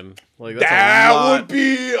Little Man. Like That would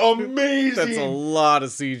be amazing. That's a lot of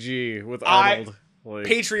CG with Arnold. Like,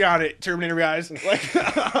 Patreon it, Terminator guys. Like,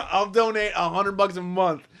 I'll donate $100 a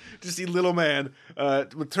month to see Little Man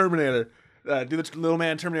with Terminator. Do the Little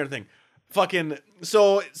Man Terminator thing. Fucking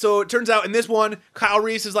so it turns out in this one, Kyle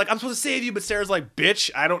Reese is like, I'm supposed to save you, but Sarah's like, bitch,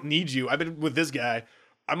 I don't need you. I've been with this guy.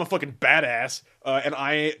 I'm a fucking badass, and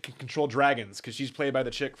I can control dragons because she's played by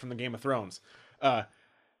the chick from the Game of Thrones.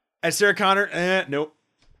 As Sarah Connor, nope,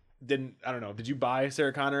 didn't. I don't know. Did you buy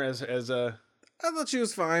Sarah Connor as a? I thought she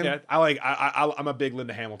was fine. Yeah, I'm a big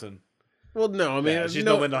Linda Hamilton. Well, no, I mean, Yeah, she's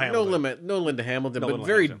no Linda Hamilton. no Linda Hamilton, No but Linda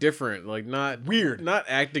very Hamilton. different. Like not Weird. not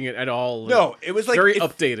acting it at all. No, it was like very it,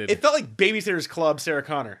 updated. It felt like Babysitter's Club Sarah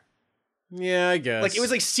Connor. Yeah, I guess. Like it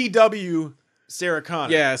was like CW Sarah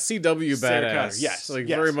Connor. yeah, CW Sarah badass. Connor, yes, like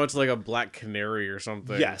yes. very much like a Black Canary or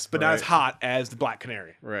something. Yes, but not as hot as the Black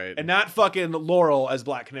Canary. Right. And not fucking Laurel as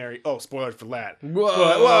Black Canary. Oh, spoilers for that. Whoa.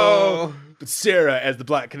 But, whoa. But Sarah as the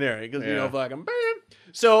Black Canary. Because, you Yeah. know, fucking bam.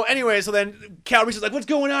 So, anyway, so then Cal Reese is like, what's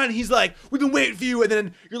going on? And he's like, we've been waiting for you. And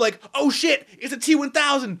then you're like, oh shit, it's a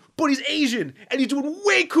T-1000, but he's Asian. And he's doing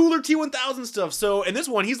way cooler T-1000 stuff. So, in this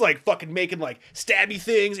one, he's like fucking making like stabby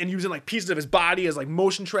things and using like pieces of his body as like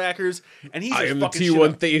motion trackers. And he's I just am the fucking shit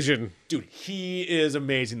up. T1 Asian. Dude, he is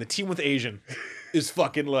amazing. The team with Asian is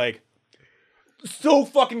fucking like so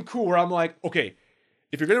fucking cool. Where I'm like, okay,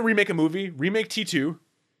 if you're gonna remake a movie, remake T2,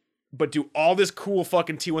 but do all this cool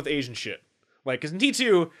fucking T with Asian shit. Like, because in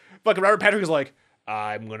T2, fucking Robert Patrick is like,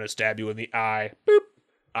 I'm gonna stab you in the eye. Boop.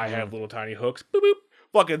 I have little tiny hooks. Boop boop.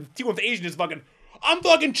 Fucking T with Asian is fucking. I'm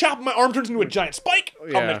fucking chopping my arm turns into a giant spike.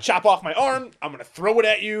 I'm Yeah. gonna chop off my arm. I'm gonna throw it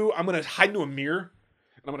at you. I'm gonna hide into a mirror.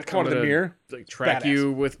 And I'm gonna come out of the mirror. Like track Badass.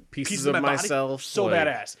 you with pieces of my body. myself. So like,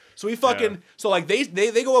 badass. So he fucking so like they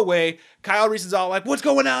go away. Kyle Reese is all like, "What's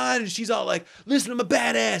going on?" And she's all like, "Listen, I'm a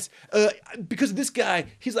badass." Because of this guy,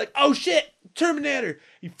 he's like, "Oh shit, Terminator!"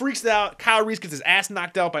 He freaks out. Kyle Reese gets his ass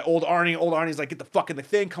knocked out by old Arnie. Old Arnie's like, "Get the fuck in the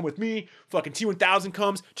thing. Come with me." Fucking T-1000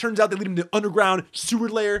 comes. Turns out they lead him to underground sewer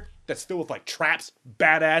layer that's filled with like traps.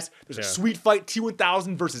 Badass. There's a Yeah. sweet fight.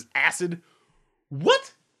 T-1000 versus acid.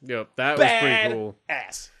 What? Yep, that was pretty Bad cool.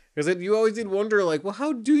 ass. Because you always did wonder, like, well,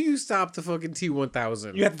 how do you stop the fucking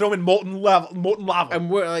T-1000? You have to throw in molten lava. And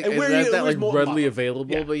where, like, And is where that, you- that where's like molten readily lava?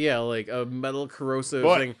 available? Yeah. But yeah, like a metal corrosive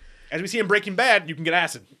But thing. as we see in Breaking Bad, you can get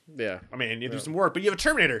acid. Yeah. I mean, you do some work, but you have a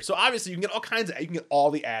Terminator, so obviously you can get all kinds of. You can get all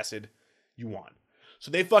the acid you want. So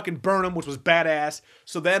they fucking burn him, which was badass.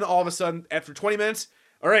 So then all of a sudden, after 20 minutes,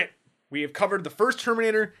 all right, we have covered the first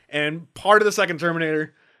Terminator and part of the second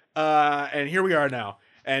Terminator, and here we are now.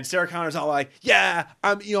 And Sarah Connor's all like, "Yeah,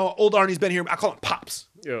 old Arnie's been here. I call him Pops.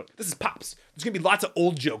 Yeah. This is Pops. There's gonna be lots of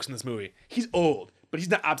old jokes in this movie. He's old, but he's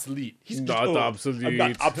not obsolete. He's just Not old. obsolete. I'm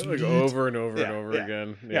not obsolete. Like over and over and Yeah, over yeah.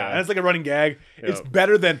 again. Yeah, and it's like a running gag. It's Yeah.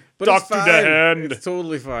 better than But it's Dr. fine. Hand. It's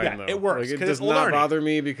totally fine, Yeah, though. it works, Like, it 'cause does it's old not Arnie. bother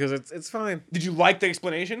me because it's fine. Did you like the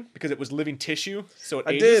explanation? Because it was living tissue, so it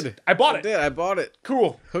I ages? did. I bought it. I bought it.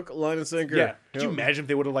 Cool. Hook, line, and sinker. Yeah. Could you Yep. imagine if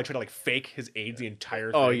they would have like tried to like fake his AIDS the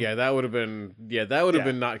entire thing? Oh yeah, that would have been that would have Yeah.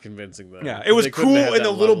 been not convincing though. Yeah, it was They couldn't cool have had in the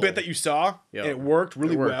that little level. bit that you saw. Yep. And it worked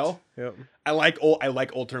really It worked. well. Yep. I like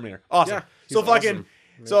old Terminator. Awesome. Yeah, he's so fucking. awesome.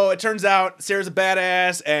 So it turns out Sarah's a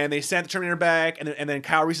badass, and they sent the Terminator back, and then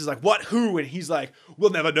Kyle Reese is like, "What? Who?" And he's like,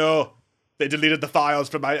 "We'll never know. They deleted the files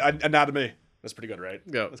from my anatomy." That's pretty good, right?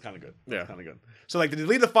 Yeah. That's kind of good. Yeah. That's kind of good. So like they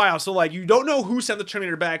deleted the files, so like you don't know who sent the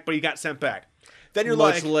Terminator back, but he got sent back. Then you're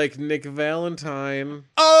Much like, like Nick Valentine.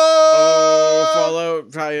 "Oh,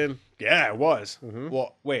 Fallout tie-in. yeah, it was." Mm-hmm.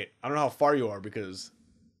 Well, wait, I don't know how far you are because.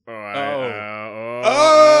 Oh.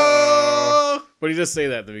 Oh. But he does say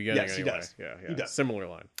that at the beginning. Yes, he anyway. does. Yeah, yeah. He does. Similar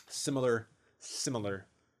line. Similar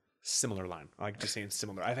line. I like just saying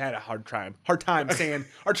similar. I've had a hard time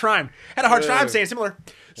saying similar.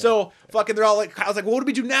 So fucking they're all like, I was like, well, what do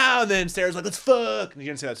we do now? And then Sarah's like, let's fuck. And he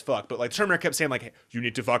didn't say that's fuck, but like Terminator kept saying like, hey, you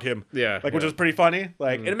need to fuck him. Yeah, Like, which yeah. was pretty funny.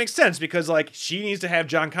 Like, and it makes sense because like she needs to have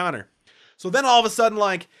John Connor. So then all of a sudden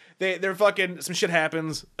like they're fucking some shit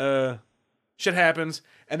happens. And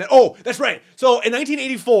then, oh, that's right. So in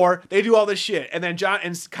 1984, they do all this shit. And then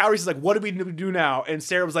Kyle Reese is like, what do we do now? And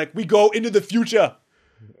Sarah was like, we go into the future.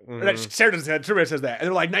 Or that- Sarah doesn't say that, Terminator says that. And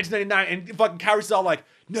they're like, 1999. And fucking Kyle Reese is all like,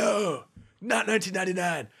 no, not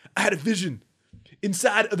 1999. I had a vision.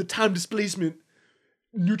 Inside of the time displacement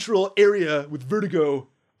neutral area with vertigo,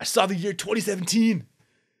 I saw the year 2017.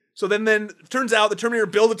 So then turns out the Terminator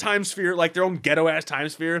build a time sphere, like their own ghetto ass time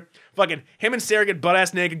sphere. Fucking him and Sarah get butt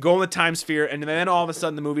ass naked, go in the time sphere, and then all of a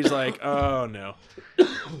sudden the movie's like, oh no.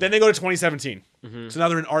 Then they go to 2017. So now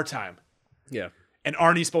they're in our time. Yeah. And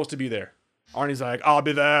Arnie's supposed to be there. Arnie's like, I'll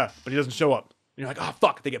be there, but he doesn't show up. And you're like, oh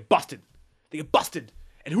fuck, they get busted. They get busted.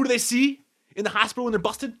 And who do they see in the hospital when they're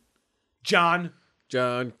busted? John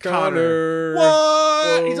Connor. What?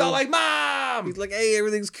 Whoa. He's all like, Mom! He's like, hey,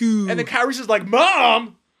 everything's cool. And then Kyrie's just like,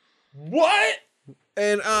 Mom! What?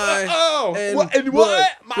 And I. And what? And what?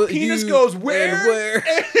 My penis goes where? And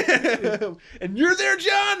where? And you're there,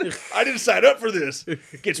 John? I didn't sign up for this.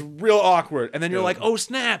 It gets real awkward. And then you're like, oh,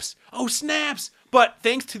 snaps. Oh, snaps. But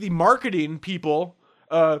thanks to the marketing people,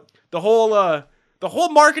 the whole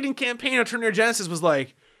marketing campaign of Terminator Genesis was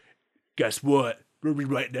like, guess what? We're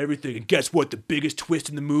rewriting everything. And guess what? The biggest twist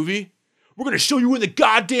in the movie? We're going to show you in the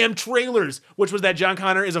goddamn trailers, which was that John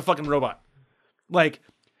Connor is a fucking robot. Like,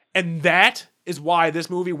 and that is why this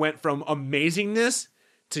movie went from amazingness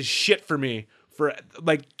to shit for me for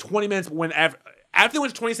like 20 minutes. When after they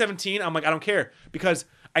went to 2017, I'm like, I don't care, because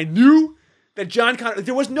I knew that John Connor,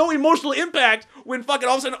 there was no emotional impact when fucking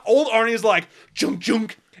all of a sudden old Arnie is like, junk,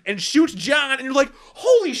 junk, and shoots John, and you're like,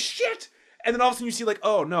 holy shit. And then all of a sudden you see like,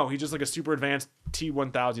 oh no, he's just like a super advanced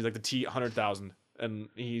T-1000. He's like the T-100,000. And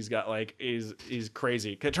he's got like, he's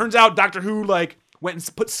crazy. It turns out Doctor Who like went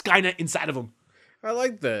and put Skynet inside of him. I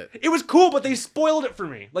like that. It was cool, but they spoiled it for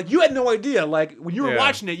me. Like, you had no idea. Like, when you were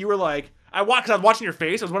watching it, you were like, because I was watching your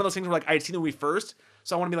face. It was one of those things where like I had seen the movie first.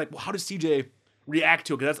 So I want to be like, well, how does CJ react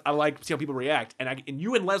to it? Because I like to see how people react. And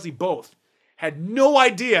you and Leslie both had no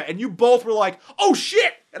idea. And you both were like, oh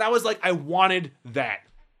shit. And I was like, I wanted that.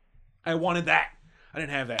 I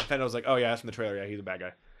didn't have that. Then I was like, oh yeah, that's from the trailer. Yeah, he's a bad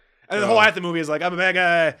guy. And then the whole half of the movie is like, I'm a bad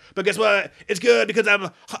guy, but guess what? It's good because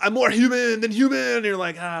I'm more human than human. And you're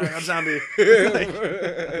like, I'm a zombie.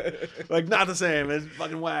 like not the same. It's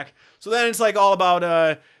fucking whack. So then it's like all about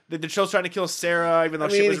the show's trying to kill Sarah, even though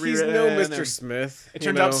shit was he's rewritten. no Mr. Smith. It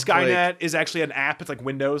turns out Skynet is actually an app. It's like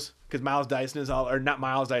Windows, because Miles Dyson is or not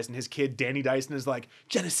Miles Dyson. His kid Danny Dyson is like,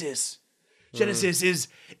 Genesis is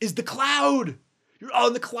the cloud. You're all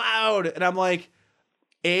in the cloud, and I'm like,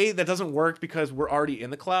 that doesn't work because we're already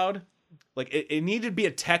in the cloud. Like, it needed to be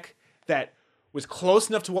a tech that was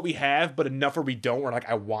close enough to what we have, but enough where we don't. We're like,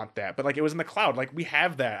 I want that. But, like, it was in the cloud. Like, we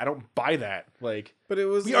have that. I don't buy that. Like, but it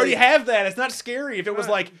was we already have that. It's not scary. If it was,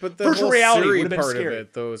 like, but the virtual whole reality, Siri it would have been part scary. Of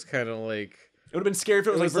it, though, was kind of like... It would have been scary if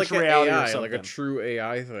it was like virtual an reality AI, or something. like a true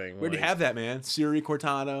AI thing. We already have that, man. Siri,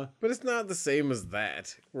 Cortana. But it's not the same as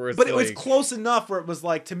that. Where it's but it was close enough where it was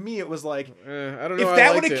like, to me, it was like... I don't know. If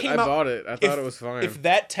that would have came out, I bought it. I thought it was fine. If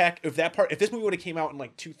this movie would have came out in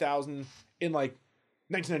like 2000, in like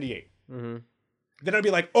 1998, then I'd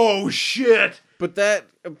be like, oh shit. But that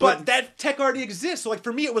tech already exists. So like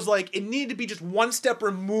for me, it was like it needed to be just one step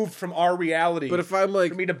removed from our reality. But if I'm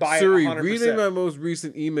like, for me to buy Siri, it 100%. read me my most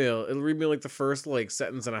recent email, it'll read me like the first like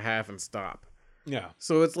sentence and a half and stop. Yeah.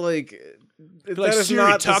 So it's like, like that is Siri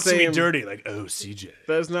not talks the same, to me dirty, like, oh CJ.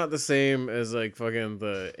 That's not the same as like fucking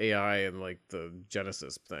the AI and like the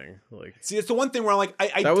Genesis thing. Like, see, it's the one thing where I'm like,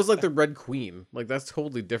 that was like the Red Queen. Like that's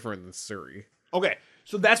totally different than Siri. Okay.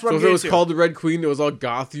 So that's what so I'm if it was to. called the Red Queen, it was all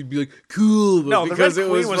goth. You'd be like, cool. But no, because the Red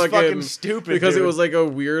Queen was fucking stupid. Because dude. it was like a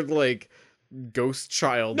weird like ghost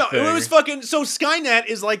child. No, thing. it was fucking. So Skynet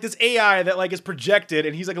is like this AI that like is projected,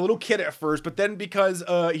 and he's like a little kid at first, but then because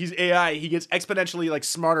he's AI, he gets exponentially like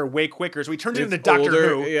smarter way quicker. So he turns into Doctor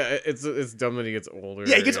Who. Yeah, it's dumb that he gets older.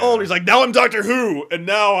 Yeah, he gets older. He's like, now I'm Doctor Who, and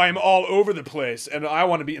now I'm all over the place, and I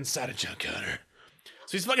want to be inside of John Connor.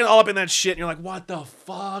 So he's fucking all up in that shit, and you're like, what the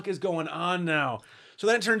fuck is going on now? So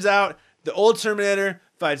then it turns out the old Terminator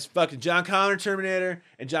fights fucking John Connor Terminator,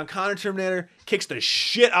 and John Connor Terminator kicks the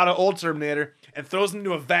shit out of old Terminator and throws him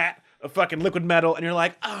into a vat of fucking liquid metal, and you're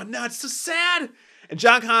like, oh no, it's so sad. And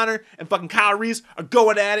John Connor and fucking Kyle Reese are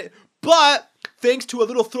going at it, but thanks to a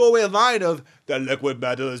little throwaway line of, the liquid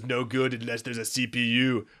metal is no good unless there's a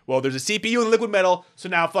CPU. Well, there's a CPU in liquid metal, so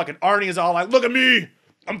now fucking Arnie is all like, look at me,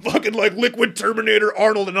 I'm fucking like liquid Terminator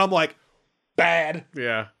Arnold, and I'm like, bad.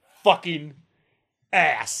 Yeah. Fucking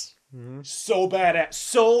ass. So badass.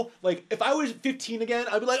 So, like, if I was 15 again,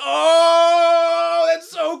 I'd be like, oh, that's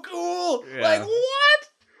so cool. Yeah. Like,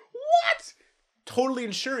 what? Totally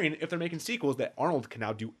ensuring, if they're making sequels, that Arnold can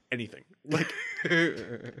now do anything. Like,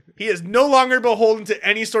 he is no longer beholden to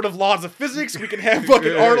any sort of laws of physics. We can have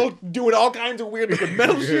fucking Arnold doing all kinds of weird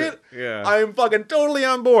metal shit. Yeah. I am fucking totally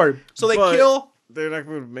on board. So they But kill... They're not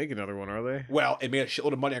going to make another one, are they? Well, it made a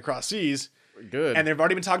shitload of money across seas. Good. And they've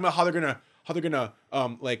already been talking about how they're going to how they're gonna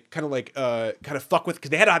kind of fuck with, because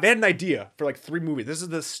they had an idea for like 3 movies. This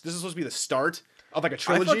is supposed to be the start of like a I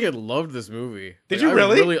trilogy. fucking loved this movie. Did Like, you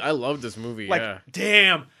really? I loved this movie. Like, yeah.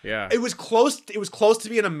 damn. Yeah. It was close to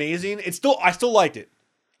being amazing. I still liked it.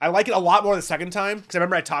 I like it a lot more the second time, because I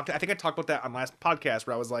remember I think I talked about that on last podcast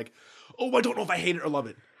where I was like, oh, I don't know if I hate it or love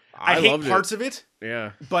it. I hate loved parts of it,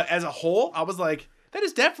 Yeah. but as a whole, I was like, that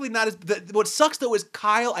is definitely not as. What sucks though is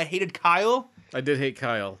Kyle. I hated Kyle, I did hate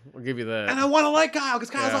Kyle. I'll give you that. and I want to like Kyle because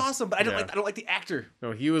Kyle's Yeah. awesome, but I Yeah. don't like the actor.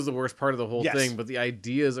 No, he was the worst part of the whole Yes. thing, but the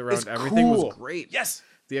ideas around It's everything cool. was great. Yes,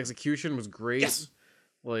 The execution was great. yes.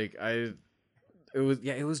 Like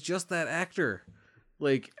it was just that actor.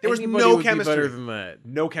 Like There was anybody no would chemistry. be better than that.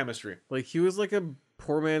 No chemistry. Like he was like a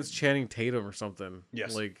poor man's Channing Tatum or something.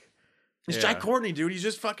 Yes. Like It's yeah. Jai Courtney, dude. He's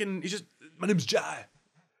just. My name's Jai.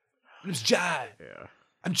 My name's Jai. Yeah.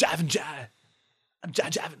 I'm jiving Jai. I'm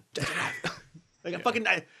jiving. Like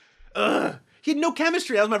he had no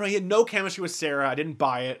chemistry. That was my problem. He had no chemistry with Sarah. I didn't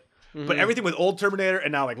buy it. Mm-hmm. But everything with old Terminator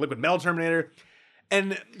and now like Liquid Metal Terminator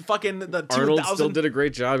and fucking the 2000. Arnold still did a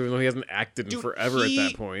great job, even though he hasn't acted in Dude, forever at he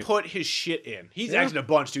that point. put his shit in. He's Yeah. acted a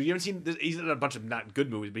bunch, dude. You haven't seen this, he's in a bunch of not good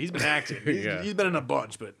movies, but he's been acting. Yeah. He's been in a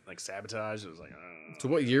bunch, but like Sabotage, it was like So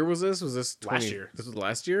what year was this? Was this Last year. This was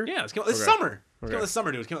last year? yeah, this came out this Okay. summer. It came Okay. out this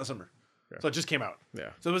summer, dude. It came out this summer. Okay. So it just came out.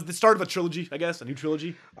 Yeah. So it was the start of a trilogy, I guess, a new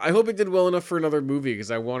trilogy. I hope it did well enough for another movie because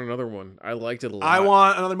I want another one. I liked it a lot. I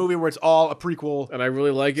want another movie where it's all a prequel. and I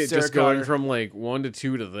really like it Sarah just going Connor. from like 1 to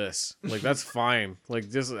 2 to this. Like that's fine. Like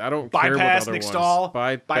just I don't care about Bypass other Nick ones. Stahl,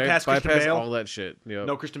 Bypass Christian Bale. all that shit. Yep.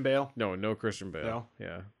 No Christian Bale. No Christian Bale. No?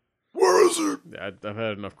 Yeah. Where is it? Yeah, I've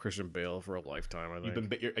had enough Christian Bale for a lifetime. I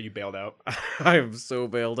think. Are you bailed out? I am so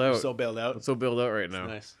bailed out. So bailed out. I'm so bailed out right now.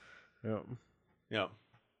 Nice. Yep. Yeah.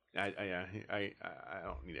 I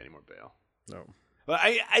don't need any more bail. No. But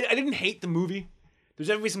I didn't hate the movie. There's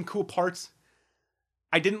definitely some cool parts.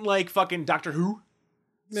 I didn't like fucking Doctor Who.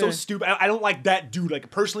 So Nah. stupid. I don't like that dude. Like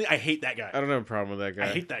personally, I hate that guy. I don't have a problem with that guy.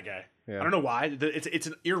 I hate that guy. Yeah. I don't know why. It's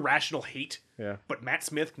an irrational hate. Yeah. But Matt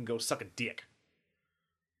Smith can go suck a dick.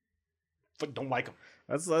 But don't like him.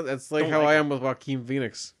 That's like Don't how like I him. am with Joaquin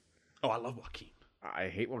Phoenix. Oh, I love Joaquin. I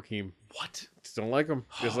hate Joaquin. What? Just don't like him.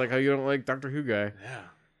 Just like how you don't like Doctor Who guy. Yeah.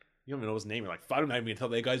 You don't even know his name. You're like, I don't even tell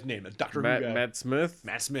that guy's name. That's Doctor Who Matt guy. Matt Smith.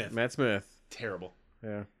 Matt Smith. Matt Smith. Terrible.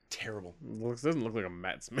 Yeah. Terrible. Doesn't look like a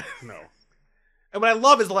Matt Smith. No. And what I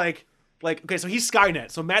love is like okay, so he's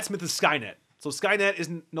Skynet. So Matt Smith is Skynet. So Skynet is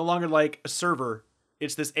no longer like a server.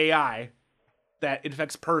 It's this AI that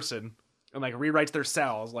infects person and like rewrites their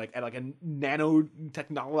cells like at like a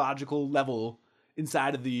nanotechnological level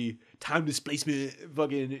inside of the time displacement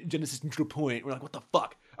fucking Genesis neutral point. We're like, what the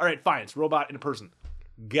fuck? All right, fine. It's a robot and a person.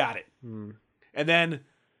 Got it. And then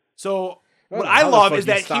so what I How the love fuck is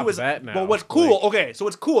you that he stop was. that now? Well, what's cool? Like- Okay, so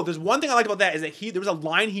what's cool? There's one thing I liked about that is that there was a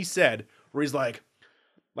line he said where he's like,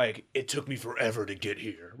 it took me forever to get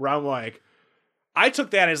here. Where I'm like, I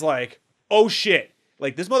took that as like, oh shit,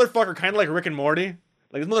 like this motherfucker, kind of like Rick and Morty.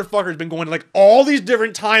 Like this motherfucker's been going to like all these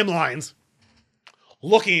different timelines,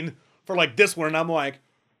 looking for like this one, and I'm like,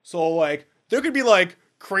 so like there could be like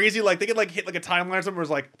crazy, like they could like hit like a timeline or something where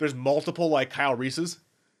it's like there's multiple like Kyle Reese's.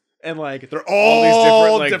 And like they're all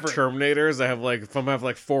All these different. different like Terminators that have like some have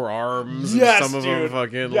like 4 arms. Yes, and some of them dude.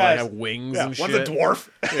 fucking Yes. like have wings Yeah, and one's shit. a dwarf.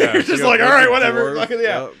 Yeah, You're just yeah, like, all one's right, a whatever. dwarf. Fucking,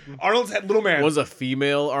 yeah. Yep. Arnold's had little man. One's a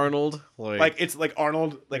female Arnold, like it's like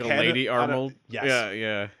Arnold, like a had lady on a- Arnold. Yes.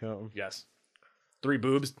 Yeah. Yes. 3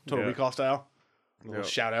 boobs, Total Yeah. Recall style. A little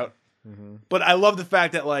Yep. shout out. But I love the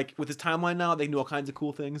fact that like with this timeline now, they can do all kinds of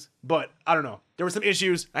cool things. But I don't know. There were some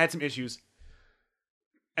issues. I had some issues.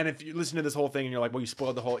 And if you listen to this whole thing and you're like, well, you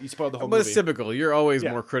spoiled the whole But movie. it's typical. You're always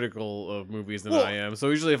Yeah. more critical of movies than Well- I am. So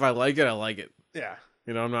usually if I like it, I like it. Yeah.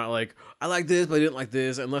 You know, I'm not like, I like this, but I didn't like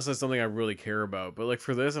this, unless it's something I really care about. But like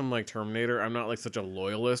for this, I'm like Terminator. I'm not like such a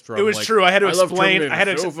loyalist. Where It I'm was like, true. I had to love explain. Terminator I had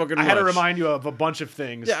to. so fucking I had to much. remind you of a bunch of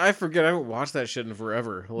things. Yeah, I forget. I haven't watched that shit in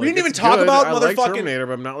forever. Like, didn't even it's talk good. about I like motherfucking- Terminator,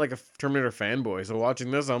 but I'm not like a Terminator fanboy. So watching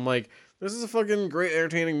this, I'm like, this is a fucking great,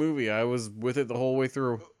 entertaining movie. I was with it the whole way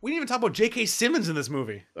through. We didn't even talk about J.K. Simmons in this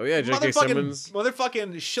movie. Oh yeah, J.K. Simmons.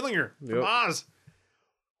 Motherfucking Schillinger from Yep. Oz.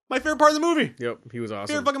 My favorite part of the movie. Yep, he was awesome.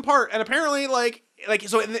 Favorite fucking part. And apparently, like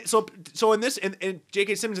so in this, and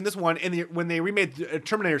J.K. Simmons in this one, when they remade the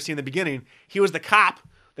Terminator scene in the beginning, he was the cop.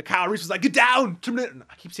 The Kyle Reese was like, "Get down, Terminator!"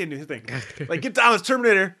 I keep saying the thing, like, "Get down, it's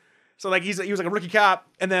Terminator." So like he was like a rookie cop,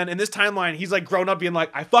 and then in this timeline, he's like grown up, being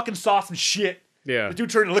like, "I fucking saw some shit." Yeah. The dude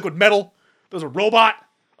turned into liquid metal. There was a robot.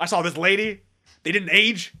 I saw this lady. They didn't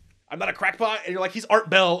age. I'm not a crackpot. And you're like, he's Art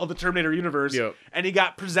Bell of the Terminator universe. Yep. And he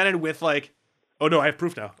got presented with like, oh no, I have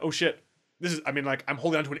proof now. Oh shit. This is, I mean, like, I'm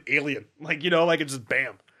holding on to an alien. Like, you know, like it's just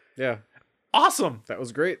bam. Yeah. Awesome. That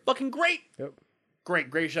was great. Fucking great. Yep.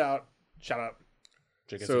 Great shout out.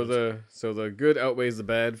 J.K. So the good outweighs the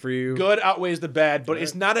bad for you. good outweighs the bad, but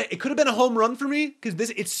it's not it could have been a home run for me because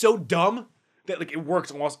it's so dumb that like it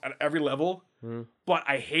works almost at every level. But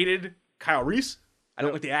I hated Kyle Reese. I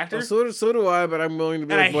don't like the actor. Well, so do I, but I'm willing to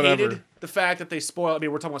be And like, I whatever. hated the fact that they spoiled. I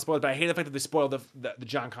mean, we're talking about spoilers, but I hate the fact that they spoiled the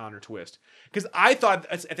John Connor twist. Because I thought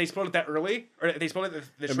if they spoiled it that early, or if they spoiled it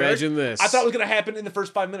the Imagine trailers, this. I thought it was going to happen in the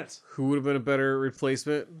first 5 minutes. Who would have been a better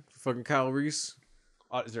replacement for fucking Kyle Reese?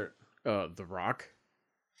 Is there? The Rock.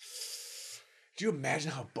 Do you imagine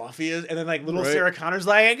how buff he is? And then like little Right. Sarah Connor's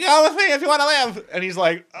like, "Go with me if you want to live," and he's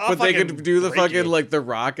like, But they could do the break fucking you. like the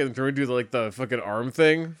Rock and throw do the fucking arm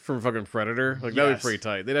thing from fucking Predator. Like that'd be Yes. pretty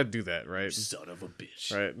tight. They'd have to do that, right? son of a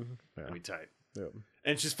bitch. Right. That'd be tight. Yeah.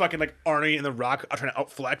 And it's just fucking like Arnie and the Rock are trying to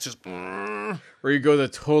outflex. Just Or you go the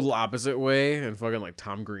total opposite way and fucking like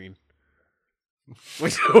Tom Green.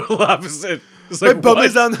 Like total opposite. It's like,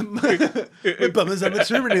 what? on the my bum is on the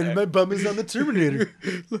Terminator. My bum is on the Terminator.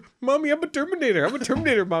 Mommy, I'm a Terminator. I'm a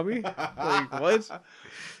Terminator, mommy. Like what?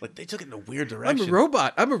 Like they took it in a weird I'm direction. a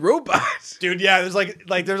robot. I'm a robot. Dude, yeah, there's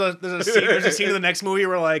a scene in the next movie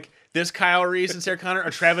where like this Kyle Reese and Sarah Connor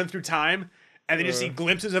are traveling through time, and they just see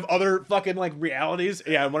glimpses of other fucking like realities.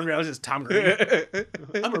 Yeah, one reality is Tom Green.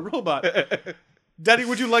 I'm a robot. Daddy,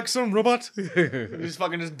 would you like some robot? He's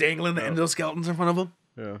fucking just dangling the endoskeletons in front of him.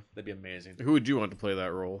 Yeah. That'd be amazing. Who would you want to play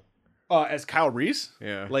that role? As Kyle Reese?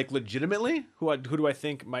 Yeah. Like legitimately? Who do I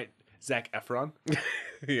think might Zac Efron?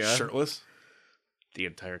 Yeah. Shirtless. The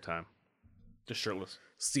entire time. Just shirtless.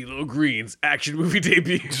 CeeLo Green's action movie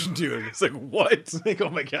debut. Dude. It's like, what? Like,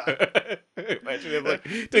 oh my god. Imagine him like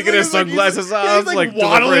taking his sunglasses off, he's like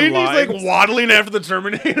waddling. delivering He's like lines. waddling after the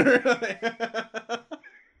Terminator.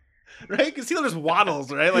 Right? Because he just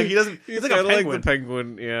waddles, right? Like he doesn't. He's like a kinda like penguin. the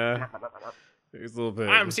penguin, yeah. He's a little bit.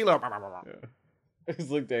 I'm CeeLo. He's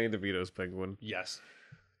like Danny DeVito's penguin. Yes,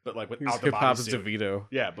 but like He's without the hip hop's bodysuit. DeVito.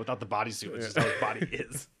 Yeah, but without the bodysuit, it's just how his body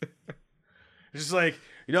is. It's just like,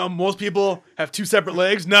 most people have two separate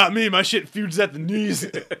legs. Not me. My shit fuses at the knees.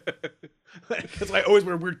 That's why I always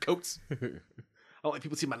wear weird coats. I don't like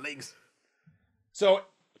people see my legs. So,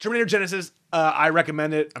 Terminator Genesis, I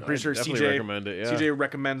recommend it. I'm pretty sure definitely CJ recommend it, yeah. CJ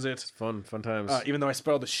recommends it. Fun times. Even though I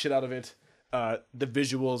spoiled the shit out of it, the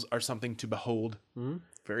visuals are something to behold.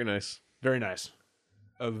 Very nice. Very nice.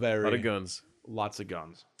 A very A lot of guns. Lots of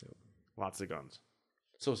guns. Lots of guns.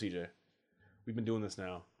 So CJ, we've been doing this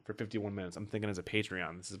now for 51 minutes. I'm thinking as a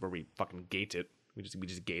Patreon, this is where we fucking gate it. We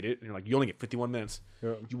just gate it, and you're like, you only get 51 minutes.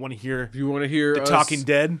 Yeah. You want to hear If you want to hear the us, Talking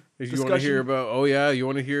Dead? if you want to hear about, you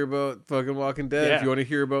want to hear about fucking Walking Dead. Yeah. If you want to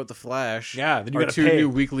hear about The Flash, Yeah, then you our gotta 2 pay. new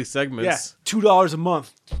weekly segments. $2 a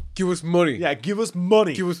month. Give us money. Yeah, give us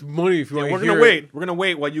money. Give us money if you Yeah, want we're to gonna hear wait. We're gonna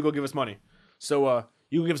wait while you go give us money. So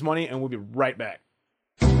you go give us money, and we'll be right back.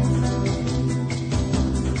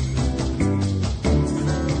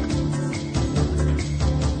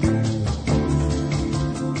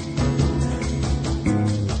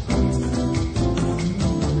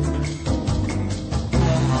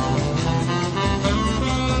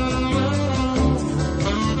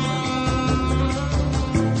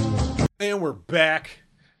 And we're back.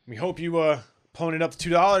 We hope you pulling it up to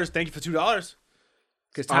 $2. Thank you for $2.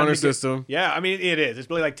 Because Honor system. Yeah, I mean it is. It's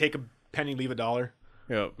really like take a penny, leave a dollar.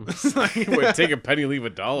 Yep. Wait, take a penny, leave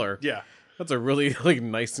 $1. Yeah. That's a really like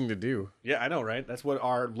nice thing to do. Yeah, I know, right? That's what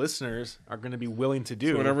our listeners are going to be willing to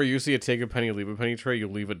do. Whenever you see a take a penny, leave a penny tray, you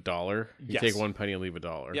leave $1. You Yes. take 1 penny and leave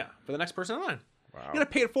 $1. Yeah, for the next person in line. Wow. You gotta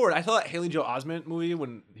pay it forward. I saw that Haley Joel Osment movie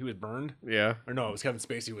when he was burned. Yeah. Or no, it was Kevin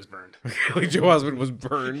Spacey who was burned. Like Joe Osmond was He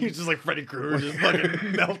burned. was just like Freddy Krueger, just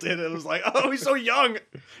fucking melted. It was like, oh, he's so young.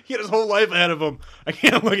 He had his whole life ahead of him. I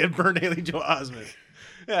can't look at burned Haley Joel Osment.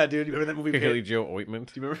 Yeah, dude, you remember that movie? Haley Joe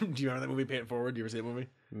Ointment. Do you remember that movie Pay It Forward? Do you ever see that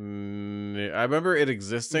movie? I remember it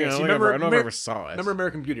existing. Yeah, I so don't you know if I remember- ever saw it. Remember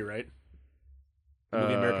American Beauty, right? The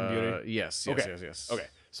movie American Beauty. Yes. Okay. Yes. Okay,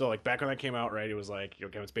 so like back when that came out, right? It was like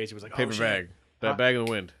Kevin Spacey was like, Paper oh, shit. bag. That Huh? bag of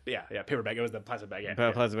the wind. Yeah, paper bag. It was the plastic bag. Yeah,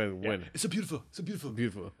 Plastic bag of the yeah. wind. It's so beautiful. So beautiful.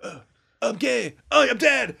 Beautiful. I'm gay. Oh, I'm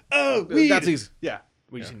dead. Oh, weed. Nazis. Yeah.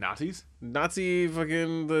 What, you say Nazis?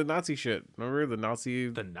 The Nazi shit. Remember the Nazi?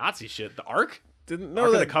 The Nazi shit. The Ark? Didn't Ark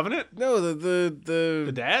of that, the Covenant? No,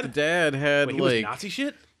 the dad? The dad had Wait, he was like Nazi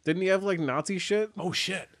shit? didn't he have like Nazi shit? Oh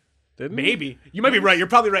shit. Didn't Maybe. You might be right. You're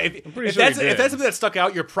probably right. If pretty if sure he that's if did. that's something that stuck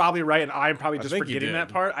out, you're probably right, and I'm probably just think he forgetting did. that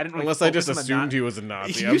part. I didn't really Unless I just focus on the assumed Nazi. he was a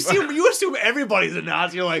Nazi. You assume everybody's a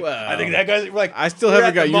Nazi. You're like, Well, I think that guy's like. I still we're haven't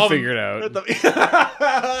at the got you moment- figured out. we're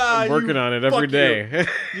at I'm the- working You- on it every fuck day.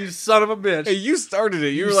 You son of a bitch. Hey, you started it.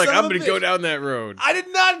 You You were like, son I'm of a going to go bitch. down that road. I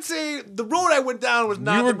did not say the road I went down was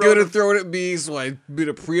not. You were the good road at throwing at me, so I did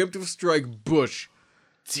a preemptive strike. Bush.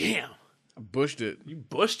 Damn, I bushed it. you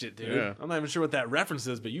bushed it, dude. Yeah. I'm not even sure what that reference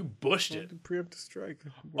is, but you bushed it. Preemptive strike.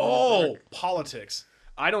 Oh, politics.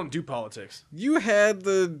 I don't do politics. You had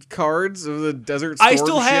the cards of the Desert I Storm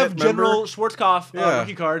still have shit, General remember? Schwarzkopf Yeah.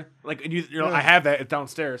 rookie card. Like, and you know, Yeah. I have that. It's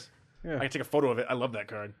downstairs. Yeah. I can take a photo of it. I love that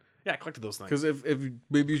card. Yeah, I collected those things. Because if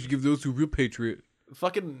maybe you should give those to a real patriot.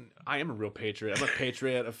 Fucking, I am a real patriot. I'm a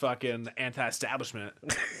patriot of fucking anti-establishment.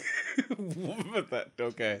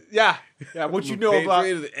 Okay. Yeah, yeah. What you know about?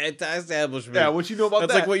 Patriot of the anti-establishment. Yeah, what you know about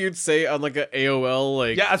That's that? like what you'd say on like a AOL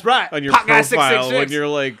like Yeah, that's right. on your Pot guy profile 666. when you're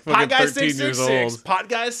like fucking Pot guy 13 years 666. old. Pot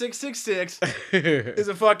guy 666 is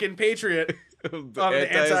a fucking patriot of the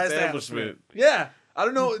anti-establishment. Yeah. I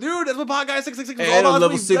don't know, dude. That's what Pot Guy 666 was all And about. a That's what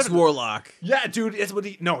level he 6 did. warlock. Yeah, dude. That's what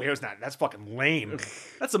he. No, he was not. That's fucking lame.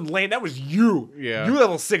 That's some lame. That was you. Yeah. You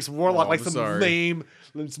level 6 warlock, Oh, like I'm some sorry. lame,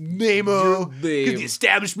 some lame-o. You're lame. Because the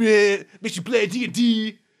establishment makes you play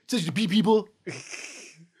D&D. Tells you to be people.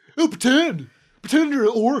 Oh, pretend. Pretend you're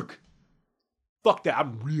an orc. Fuck that.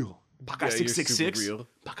 I'm real. Pot Guy Yeah, you're 666. super real.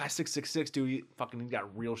 Pot Guy 666, dude. He fucking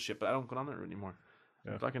got real shit, but I don't go down there anymore.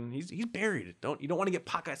 Yeah. Fucking, he's buried. You don't want to get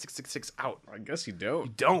Pot Guy 666 out. I guess you don't.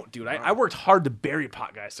 You don't, dude. I worked hard to bury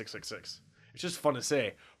Pot Guy 666. It's just fun to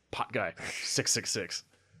say Pot Guy 666.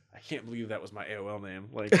 I can't believe that was my AOL name.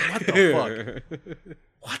 Like, what the fuck?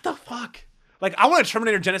 What the fuck? Like, I want to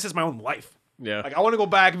Terminator Genesis my own life. Yeah. Like, I want to go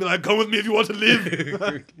back and be like, come with me if you want to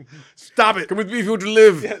live. Stop it. Come with me if you want to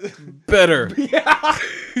live better. Yeah.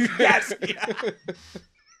 Yes. Yeah.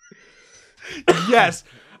 Yes.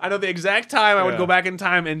 I know the exact time I would Yeah. go back in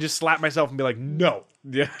time and just slap myself and be like, no.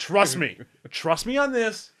 Yeah. Trust me. Trust me on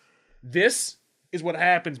this. This is what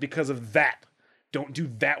happens because of that. Don't do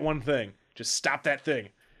that one thing. Just stop that thing.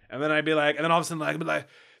 And then I'd be like, and then all of a sudden I'd be like,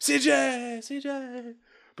 CJ.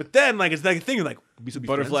 But then, like, it's like a thing. You're like, we should be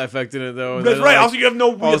Butterfly friends. effect in it though. and That's then, right. like, Also, you have no,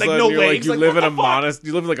 all of a like, sudden no you're legs. you Like, live what in a the fuck?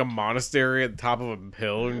 You live in like a monastery at the top of a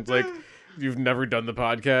hill, and it's like you've never done the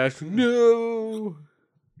podcast. No.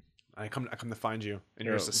 I come to find you, and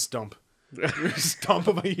you're Yeah. just a stump. You're a stump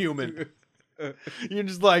of a human. You're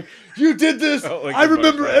just like, you did this. Oh, like I the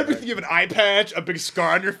remember butterfly everything. You have an eye patch, a big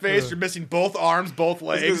scar on your face. You're missing both arms, both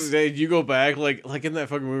legs. You go back like in that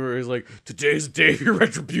fucking movie where it's like, today's the day of your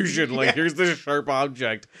retribution. Like, here's this sharp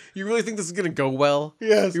object. You really think this is gonna go well?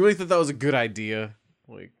 Yes. You really thought that was a good idea?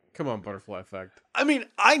 Like, come on, butterfly effect. I mean,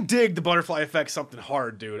 I dig the butterfly effect something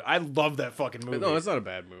hard, dude. I love that fucking movie. No, it's not a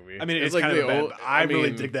bad movie. I mean, it's like kind the of bad. ol- But I really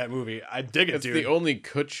mean, dig that movie. I dig it, It's dude. the only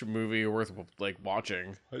Kutch movie worth like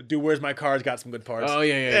watching. Dude, Where's My Car's got some good parts. Oh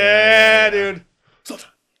yeah, Yeah, dude. Sultan.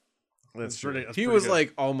 That's pretty- true. that's He pretty was good.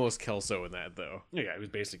 like almost Kelso in that though. Yeah, he was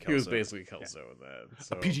basically He was Kelso. basically Kelso in that.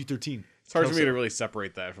 So PG-13. it's hard for me Kelso. to really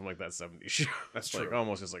separate that from like that 70s show. That's Like true.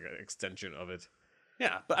 almost just like an extension of it.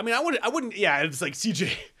 Yeah, but I mean, I wouldn't. Yeah, it's like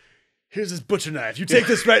CJ. Here's this butcher knife. You take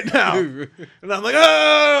this right now. And I'm like,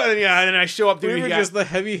 oh, and yeah, and then I show up. Or Dude, even just the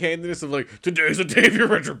heavy-handedness of like, today's the day of your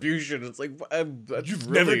retribution. It's like, that's you've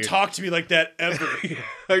really... never talked to me like that ever.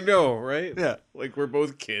 I know, right? Yeah. Like we're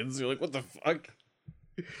both kids. You're like, what the fuck?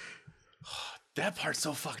 That part's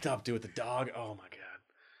so fucked up, dude. With the dog. Oh my god,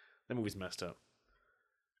 that movie's messed up.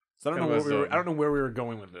 So I don't know Kinda where we were. messed I up. don't know where we were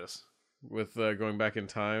going with this. With going back in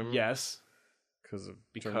time. Yes, Because of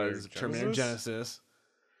because of Terminator Genesis,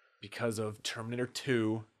 because of Terminator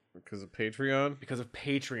 2, Because of Patreon. because of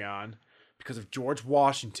Patreon, because of George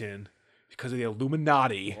Washington, because of the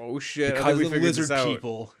Illuminati, Oh shit! I because think we of the figured this lizard out.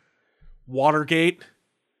 people, Watergate,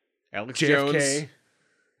 Alex JFK, Jones.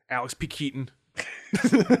 Alex P. Keaton.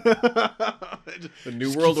 The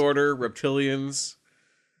New World Order. Reptilians.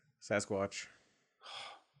 Sasquatch.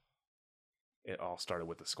 It all started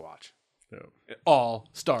with the Squatch. No. It all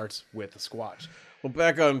starts with the Squatch. Well,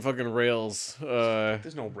 back on fucking rails.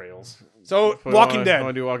 There's no rails. So, Walking Dead.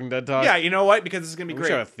 Want to do Walking Dead talk? Yeah, you know what? Because this is going to be We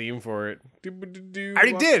should great. have a theme for it. I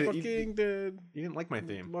already did. Fucking dead. You didn't like my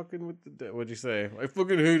theme. Walking with the dead. What'd you say? I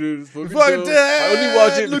fucking hate it. It's fucking, Fucking dope. dead. I only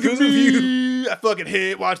watch it Look because at of you. me. I fucking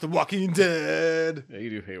hate watch The Walking Dead. Yeah, you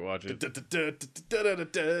do hate watch it.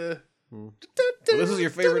 Da-da-da-da-da-da-da. Well, this is your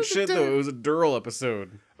favorite shit, though. It was a Durl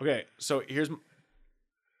episode. Okay, so here's.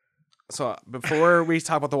 So before we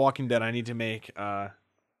talk about The Walking Dead, I need to make a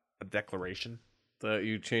declaration. That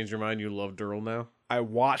you changed your mind. You love Durl now. I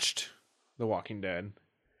watched The Walking Dead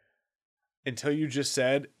until you just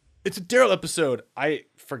said It's a Daryl episode. I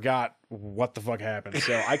forgot what the fuck happened.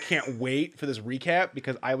 So I can't wait for this recap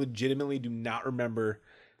because I legitimately do not remember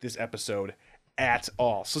this episode at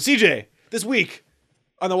all. So CJ, this week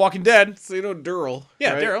on The Walking Dead. So you know Daryl.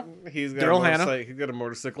 Yeah, right? Daryl. He's got Daryl a Hannah. motorcycle. He's got a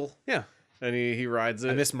motorcycle. Yeah. And he rides it.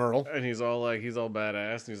 I miss Myrtle. And he's all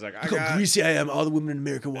badass. And he's like, I Look how got greasy I am. All the women in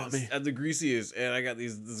America want me. at the greasiest, and I got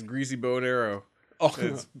this greasy bow and arrow. Oh,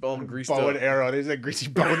 It's all greased bow and up. arrow. There's a greasy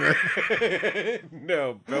boner.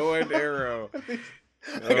 No, bow and arrow.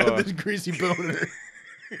 I got this greasy boner.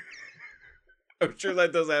 I'm sure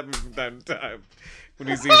that does happen from time to time when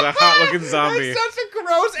he sees a hot-looking zombie. That's such a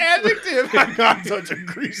gross adjective. I got such a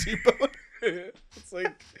greasy boner. It's like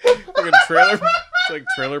a trailer. It's like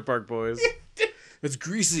Trailer Park Boys. It's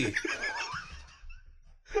greasy.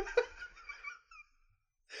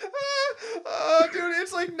 Oh, dude,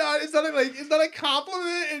 it's not a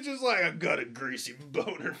compliment. It's just like, I got a greasy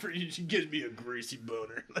boner for you. She gives me a greasy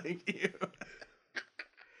boner. Like, ew.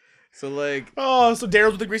 So like, Oh, so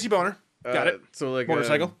Daryl's with a greasy boner. Got it. So like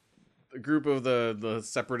Motorcycle. A group of the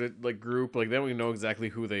separate like group, like they don't even know exactly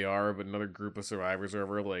who they are, but another group of survivors or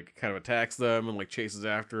whatever like kind of attacks them and like chases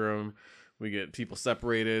after them. We get people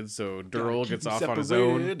separated, so Daryl gets off on his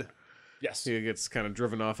own. Yes. He gets kind of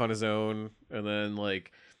driven off on his own, and then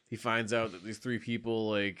like he finds out that these three people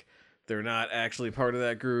like they're not actually part of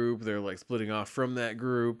that group. They're like splitting off from that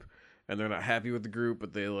group, and they're not happy with the group,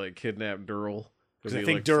 but they like kidnap Daryl. Because I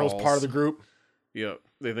think Daryl's part of the group. Yep,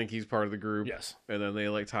 they think he's part of the group. Yes. And then they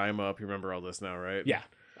like tie him up. You remember all this now, right? Yeah.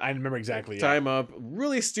 I remember exactly. Tie him up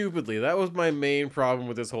really stupidly. That was my main problem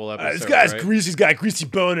with this whole episode. This guy's right? greasy. He's got a greasy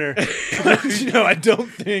boner. I don't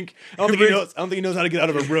think he knows how to get out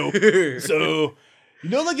of a rope. So,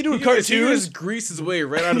 like you do in He cartoons. just greased his way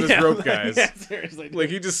right out of this rope, guys. Yeah, seriously. Like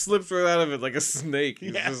he just slips right out of it like a snake.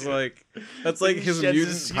 He's Yeah. just like that's like his sheds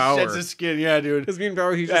mutant power. He sheds his skin. Yeah, dude. His mutant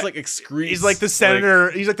power. He just like excretes. He's like the senator.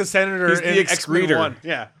 He's like the senator he's in the X-Men excreter. 1.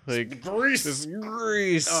 Yeah. Like Grease. this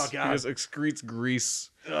grease. Oh, God. He just excretes grease.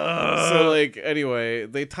 So like anyway,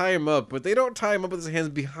 they tie him up, but they don't tie him up with his hands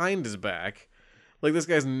behind his back. Like this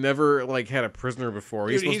guy's never like had a prisoner before.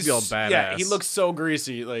 He's supposed to be all badass. Yeah, he looks so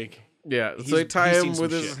greasy. Like, Yeah, so they tie he's him seen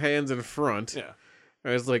with some his shit. hands in front. yeah.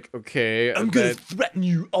 And it's like, okay, I'm gonna threaten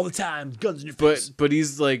you all the time. Guns in your face. but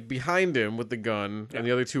he's like behind him with the gun, Yeah. and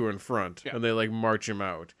the other two are in front, Yeah. and they like march him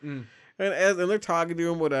out. Mm. And they're talking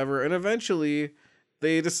to him, whatever, and eventually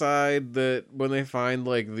they decide that when they find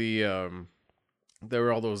like there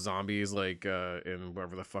were all those zombies like in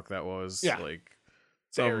wherever the fuck that was, Yeah. like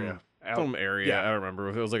The area. some area. Yeah. I don't remember.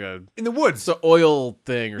 It was like In the woods. it's an oil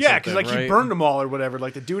thing or Yeah, something. because like right? he burned them all or whatever.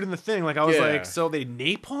 Like the dude in the thing. Like I was Yeah. like, so they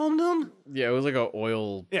napalmed them. Yeah, it was like a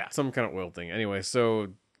oil. Yeah. some kind of oil thing. Anyway, so.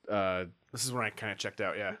 This is when I kind of checked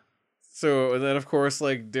out. Yeah. So, and then of course,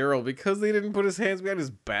 like Daryl, because they didn't put his hands behind his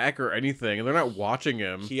back or anything, and they're not watching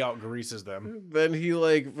him, He out greases them. then he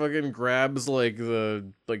like fucking grabs like the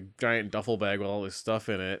like giant duffel bag with all this stuff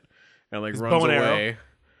in it, and like His runs bow and arrow. away.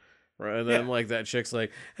 Right, and then Yeah. like that chick's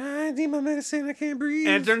like, I need my medicine, I can't breathe.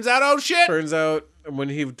 And it turns out, oh shit, Turns out when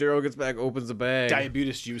Daryl gets back, opens the bag,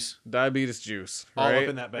 diabetes juice. diabetes juice, All up right?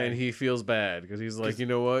 in that bag. and he feels bad because he's like, you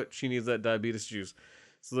know what? She needs that diabetes juice.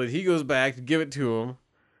 So then he goes back to give it to him,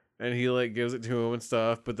 and he like gives it to him and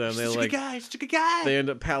stuff. But then they Such a like good guy. Such a good guy. they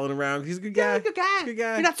end up palling around. He's a good guy. Good guy. Good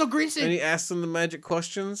guy. You're not so greasy. And he asks them the magic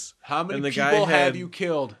questions. How many and the people guy have had- you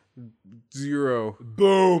killed? 0.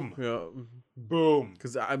 Boom. Yeah, Boom.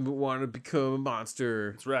 because I want to become a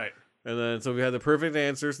monster. That's right. And then so we had the perfect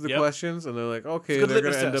answers to the Yep. questions, and they're like, okay, It's a good they're gonna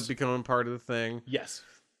litmus end up test. becoming part of the thing. Yes.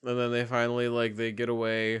 And then they finally like they get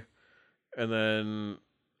away, and then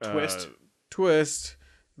twist.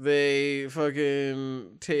 They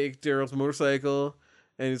fucking take Daryl's motorcycle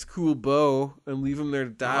and his cool bow and leave him there to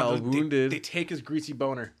die all wounded. They take his greasy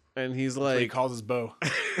boner. And he's That's what he like, calls his bow.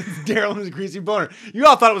 Daryl and his greasy boner. You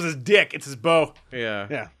all thought it was his dick. It's his bow. yeah.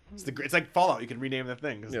 Yeah. It's like Fallout. You can rename the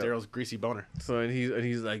thing. It's Yeah. Daryl's greasy boner. So and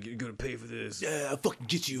he's like, you're gonna pay for this. Yeah, I'll fucking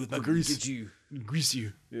get you with my Get grease. you. Grease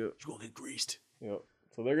you. Yeah. You're gonna get greased. Yeah.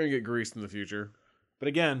 So they're gonna get greased in the future. But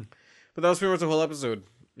again, But that was pretty much the whole episode.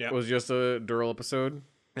 Yeah. It was just a Daryl episode.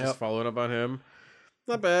 Just Yep. following up on him.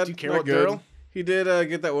 Not bad. Do you care not about good. Daryl? He did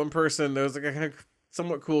get that one person. There was like a kind of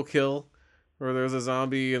somewhat cool kill where there was a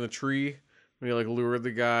zombie in the tree. And he like lured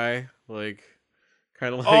the guy, like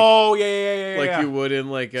kind of like oh yeah. like you would in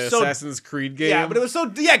like a So- Assassin's Creed game. Yeah, but it was so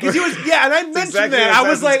because he was and I mentioned exactly that I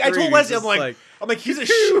was Assassin's like I Creed. told He's Wesley just I'm like he's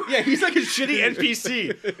a he's like a shitty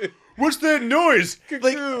NPC. What's that noise?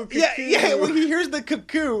 Like yeah. Well, he hears the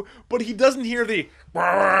cuckoo, but he doesn't hear the.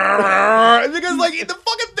 And because like the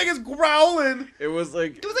fucking thing is growling. It was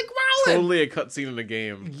like growling. totally a cutscene in a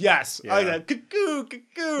game. Yes. I like Yeah. that. Cuckoo,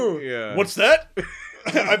 cuckoo. Yeah. What's that?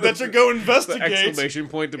 I better go The investigate. exclamation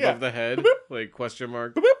point above Yeah. the head, like question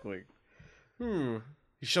mark, like,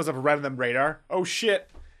 He shows up right on the radar. Oh shit.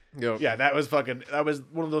 Yep. Yeah, that was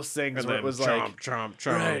one of those things And where then it was chomp, chomp,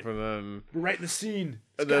 chomp, Right. and then we're right in the scene.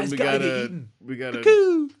 and This then guy's we gotta get gotta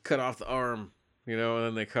eaten. Cuckoo. cut off the arm, and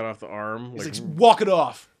then they cut off the arm, He's like, like, walk it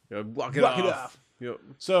off. walk it walk off. it off. Yep.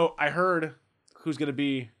 So I heard who's gonna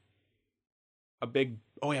be a big.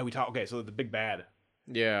 Oh yeah, we talked. Okay, so the big bad.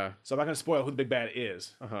 Yeah. So I'm not gonna spoil who the big bad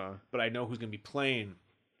is, Uh huh. but I know who's gonna be playing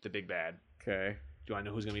the big bad. Okay. Do I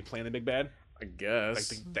know who's gonna be playing the big bad? I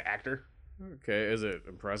guess. Like the actor? Okay. Is it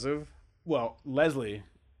impressive? Well, Leslie,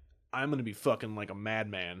 I'm gonna be fucking like a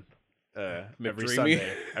madman every McDreamy?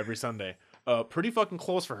 Sunday. Every Sunday. Pretty fucking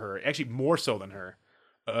close for her. Actually, more so than her.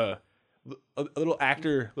 A little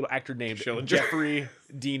actor named Schillinger. Jeffrey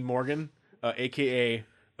Dean Morgan, aka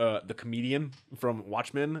the comedian from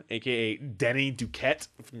Watchmen, aka Denny Duquette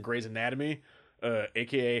from Grey's Anatomy,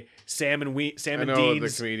 aka Sam and I know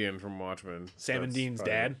Dean's the comedian from Watchmen. Sam and That's Dean's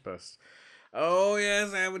probably dad. the best. Oh yeah,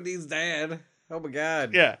 Sam and Dean's dad. Oh my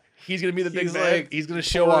god. Yeah, he's gonna be the big He's bad. like He's gonna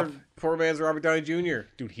show up. Poor man's Robert Downey Jr.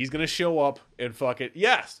 Dude, he's gonna show up and fuck it.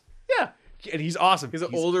 Yes, yeah, and he's awesome. He's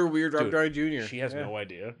an older, weird Robert Downey Jr. She has Yeah. no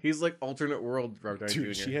idea. He's like alternate world Robert Downey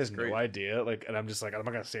Dude, Jr. she has It's great. no idea. Like, and I'm just like, I'm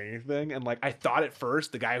not gonna say anything. And like, I thought at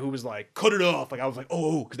first the guy who was like, cut it off. Like, I was like,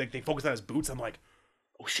 oh, because they focused on his boots. I'm like,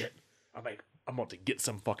 oh shit. I'm like, I'm about to get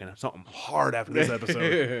something hard after this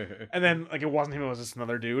episode. And then like, it wasn't him. It was just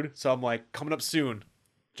another dude. So I'm like, coming up soon,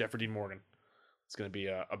 Jeffrey Dean Morgan. It's gonna be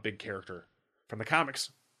a big character from the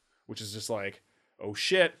comics, which is just like, oh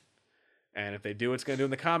shit. And if they do what's gonna do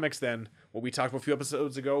in the comics, then what we talked about a few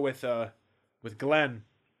episodes ago with Glenn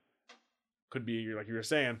could be like you were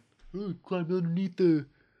saying. Oh, climb underneath the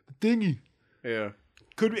thingy. Yeah.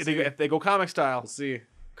 Could be if they go comic style. We'll see.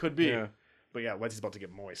 Could be. Yeah. But yeah, Leslie's about to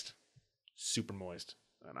get moist, super moist,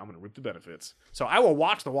 and I'm gonna reap the benefits. So I will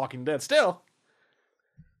watch The Walking Dead still.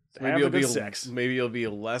 Maybe Have the it'll be good sex. maybe it'll be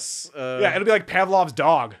less. Yeah, it'll be like Pavlov's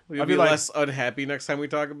dog. You'll I'll be be like, less unhappy next time we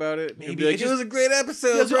talk about it. You'll Maybe be like, it's it was just- a great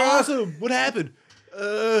episode. "That's bro." awesome. What happened?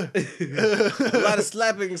 A lot of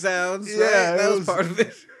slapping sounds. Yeah, Right? That it was was- part of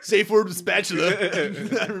it. Safe word with spatula.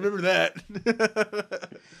 I remember that.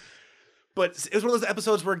 But it was one of those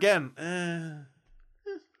episodes where again,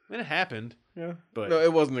 it happened. Yeah. But No,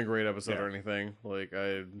 it wasn't a great episode Yeah. or anything. Like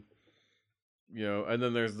and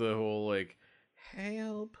then there's the whole like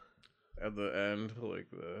help at the end, like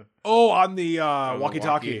the on the the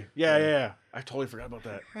walkie-talkie. walkie. Yeah. I totally forgot about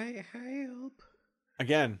that. help.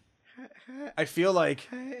 Again, I feel like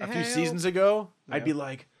a few Help. seasons ago, I'd Yeah. be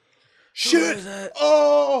like, shit! is it?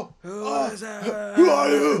 Oh! Who is that? Who are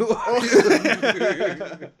you?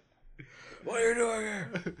 What are you doing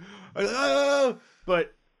here? Oh!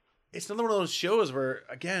 But it's another one of those shows where,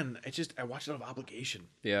 again, I watch it out of obligation.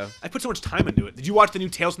 Yeah. I put so much time into it. Did you watch the new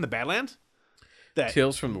Tales from the Badlands? That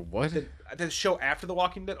Tales from the what? the show after The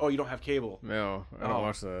Walking Dead? Oh, you don't have cable. No, I don't Oh.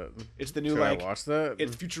 watch that. It's the new Should like I watch that?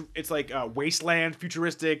 it's like wasteland,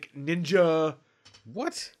 futuristic, ninja.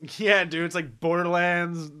 What? Yeah, dude, it's like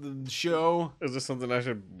Borderlands the show. Is this something I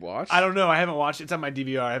should watch? I don't know. I haven't watched it. It's on my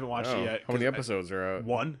DVR. I haven't watched it yet. How many 'cause episodes are out?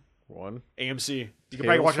 One. One. AMC. You can Tales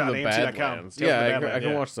probably watch it from on the AMC.com. Badlands. Tales Yeah, from the I Badlands,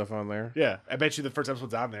 can yeah. watch stuff on there. Yeah, I bet you the first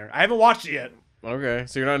episode's on there. I haven't watched it yet. Okay,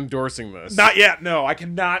 so you're not endorsing this. Not yet. No, I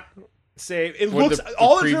cannot say. It What, looks. the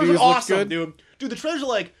all the previews trailers are look awesome, good? dude. Dude, the trailers are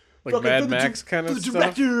like Like Mad Max kind of the stuff?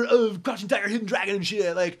 director of Crouching Tiger, Hidden Dragon and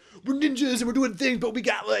shit. Like we're ninjas and we're doing things, but we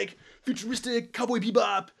got like futuristic Cowboy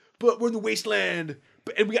Bebop, but we're in the wasteland,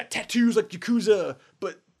 and we got tattoos like Yakuza,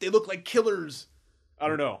 but they look like killers. I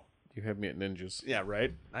don't know. You had me at ninjas. Yeah,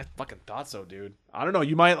 right. I fucking thought so, dude. I don't know.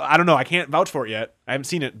 You might. I don't know. I can't vouch for it yet. I haven't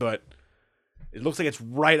seen it, but it looks like it's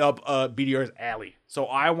right up BDR's alley. So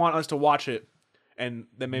I want us to watch it, and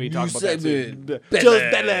then maybe talk about that too.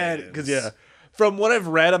 Badlands. Because yeah, from what I've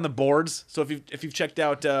read on the boards. So if you've checked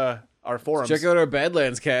out our forums, Check out our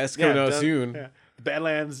Badlands cast coming out soon. Yeah. The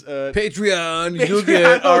Badlands. Patreon, you'll Patreon,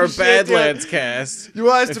 get oh our shit, Badlands yeah. cast. You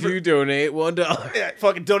want us if to you donate $1. yeah,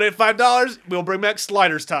 fucking donate $5. We'll bring back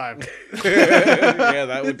Sliders time. Yeah,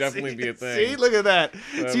 that would definitely be a thing. See, look at that.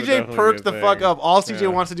 would CJ definitely perked be a the fuck thing. up. All CJ Yeah.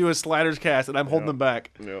 wants to do is Sliders cast, and I'm holding them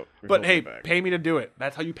back. Nope, you're But holding hey, it back. pay me to do it.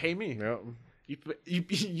 That's how you pay me. Yep.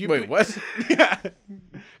 You Wait, what? Yeah,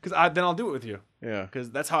 because then I'll do it with you. Yeah. Because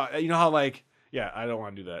that's how like I don't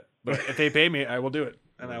want to do that. But if they pay me, I will do it,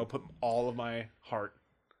 and I will put all of my heart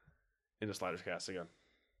into Sliders cast again,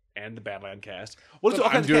 and the Badland cast. We'll just do all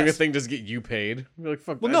I'm kinds of doing a casts. thing just to get you paid. You're like,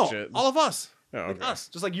 fuck Well, that no, shit. all of us. Oh, Like okay. us.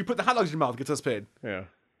 Just like you put the hot dogs in your mouth gets us paid. Yeah.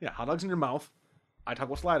 Yeah, hot dogs in your mouth. I talk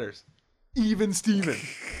about sliders. Even Steven.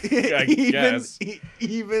 I guess.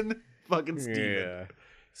 Even fucking Steven. Yeah.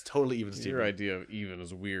 It's totally even Steven. Your idea of even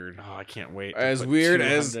is weird. Oh, I can't wait. to As put weird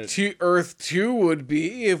as 200 Earth 2 would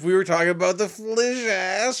be if we were talking about the Flish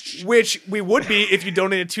ass. Which we would be if you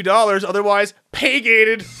donated $2. Otherwise,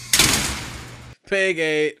 pay-gated.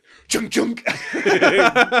 Paygate. Chunk chunk.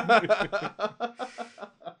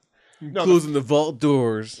 No, Closing the vault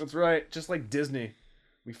doors. that's right. Just like Disney.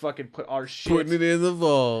 We fucking put our shit. Putting it in the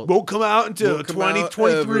vault. Won't come out until Won't come out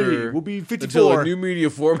 2023. ever. We'll be Until 54. a new media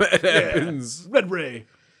format happens. Red Ray.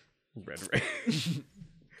 Red Ray.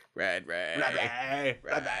 Red Ray.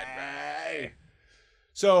 Red Ray.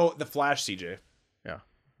 So the Flash, CJ. Yeah.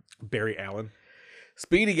 Barry Allen.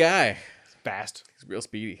 Speedy guy. Fast. He's real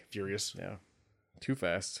speedy. Furious. Yeah. Too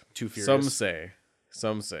fast. Too furious. Some say.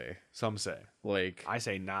 Some say. Like I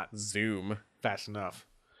say not Zoom. fast enough.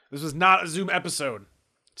 This was not a Zoom episode.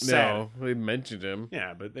 Sad. No, they mentioned him.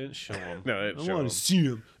 Yeah, but they didn't show him. No, they didn't show want him. to see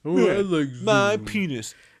him. Oh, I like my Zoom.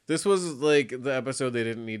 penis. This was like the episode they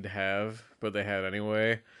didn't need to have, but they had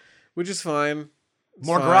anyway, which is fine. It's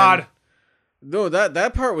More fine. Grodd. No,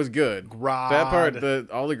 that part was good. Grodd. That part,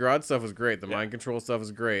 all the Grodd stuff was great. The mind control stuff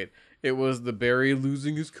was great. It was the Barry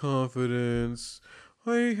losing his confidence.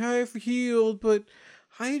 I've healed, but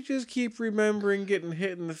I just keep remembering getting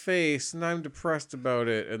hit in the face, and I'm depressed about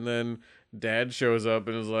it. And then Dad shows up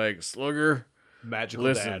and is like, Slugger, Magical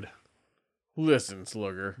Listen. dad. listen,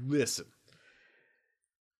 Slugger. Listen.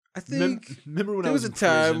 I think Remember when there I was was a in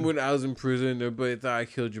time prison? when I was in prison, everybody thought I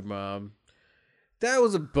killed your mom. That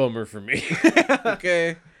was a bummer for me.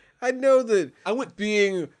 Okay? I know that I went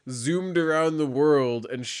being zoomed around the world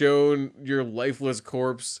and shown your lifeless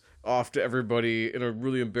corpse off to everybody in a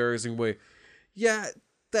really embarrassing way. Yeah,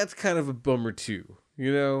 that's kind of a bummer too,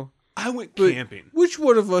 you know? I went But camping. which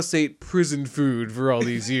one of us ate prison food for all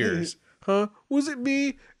these years? Huh? Was it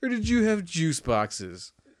me, or did you have juice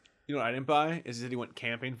boxes? You know what I didn't buy? Is that he went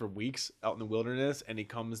camping for weeks out in the wilderness and he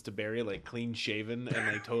comes to Barry like clean shaven and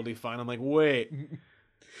like totally fine. I'm like, wait.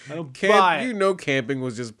 I don't buy it. You know camping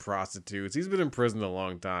was just prostitutes. He's been in prison a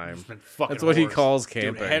long time. It's been fucking That's what he whores. calls Dude,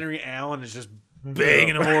 camping. Henry Allen is just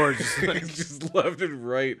banging whores. Just like, Just left and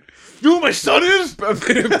right. you know who my son is? I've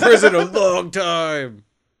been in prison a long time.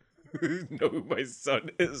 Know who my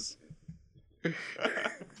son is?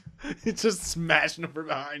 It's just smashing him from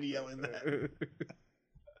behind, yelling that.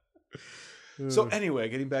 So anyway,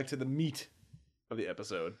 getting back to the meat of the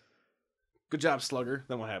episode. Good job, Slugger.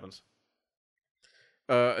 Then what happens?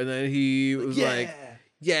 And then he was like,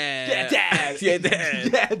 yeah, yeah, Dad, yeah,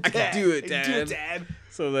 Dad, yeah, I Dad. can do it, I can do it, Dad. Dad.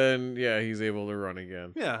 So then, yeah, he's able to run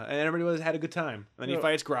again. Yeah, and everybody had a good time. And then he Yeah.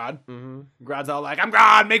 fights Grodd. Mm-hmm. Grodd's all like, "I'm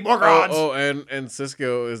Grodd, make more Grodds." Oh, and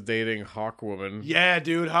Cisco is dating Hawk Woman. Yeah,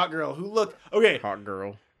 dude, hot girl. Who look okay? Hawk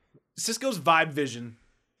Girl. Cisco's vibe vision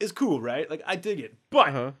is cool, right? Like I dig it, but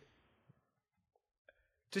Uh-huh.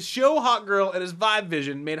 to show Hot Girl and his vibe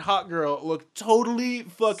vision made Hot Girl look totally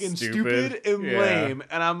fucking stupid and Yeah. lame.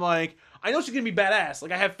 And I'm like, I know she's gonna be badass.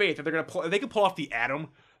 Like I have faith that they're gonna pull. If they can pull off the Atom,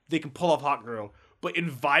 they can pull off Hot Girl. But in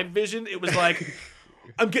vibe vision, it was like,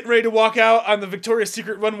 I'm getting ready to walk out on the Victoria's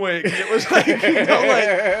Secret runway. 'Cause it was like, you know, like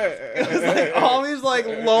it was like all these like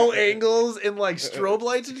low angles and like strobe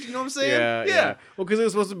lights. You know what I'm saying? Yeah. Well, because it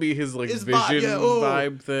was supposed to be his like His vision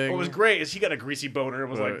vibe thing. What was great is he got a greasy boner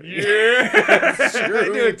and was like, Right. yeah. That's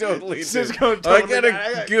true. Dude, Totally did. Cisco I totally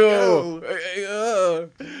gotta go.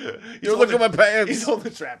 Don't look at my pants. He's holding the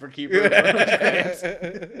Trapper Keeper.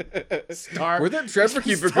 Star. Where'd that Trapper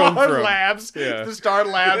Keeper Star come from? Labs. Yeah. The Star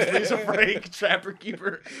Labs. Lisa Frank Trapper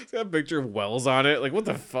Keeper. It's got a picture of Wells on it. Like, what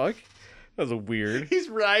the fuck? That was weird. He's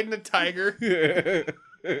riding a tiger.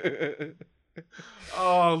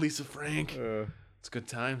 Oh, Lisa Frank. It's good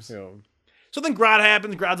times. Yeah. So then Grodd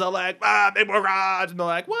happens. Grodd's all like, big more Grodd. And they're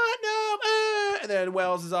like, what? No. And then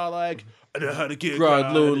Wells is all like, I know how to get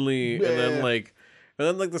Grodd lonely, Yeah. and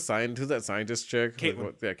then like the scientist, who's that scientist chick?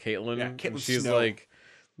 Caitlin. Like, Caitlin. Yeah, Caitlin She's Snow. like,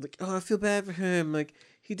 oh, I feel bad for him. Like,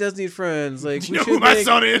 he does need friends. Like, You know who my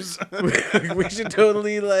son is? we should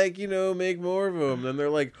totally like, make more of him. Then they're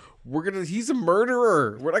like, he's a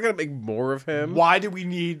murderer. We're not gonna make more of him. Why do we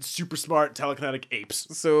need super smart telekinetic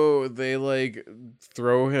apes? So they like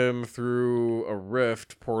throw him through a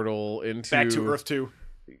rift portal into Back to Earth 2.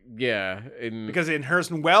 Yeah, Because in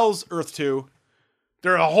Harrison Wells' Earth 2,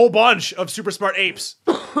 there are a whole bunch of super smart apes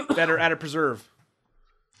that are at a preserve.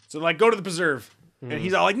 So like, go to the preserve. And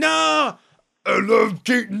he's all like, nah, I love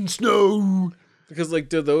Jayden Snow. because like,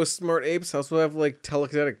 do those smart apes also have like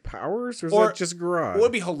telekinetic powers, or is Or- that just Grodd? What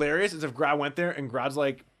would be hilarious is if Grodd went there and Grodd's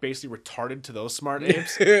like basically retarded to those smart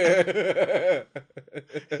apes.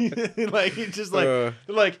 Like he's just like Uh.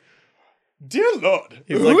 they're like, dear Lord,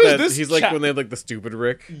 He's who like is that. this? He's like chap?" when they had like the stupid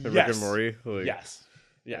Rick, the Rick Yes. and Morty. Like, Yes.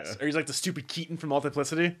 Yes. Yeah. Or he's like the stupid Keaton from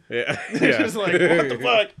Multiplicity. Yeah. It's Yeah. just like, what the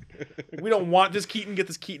fuck? Like, we don't want this Keaton. Get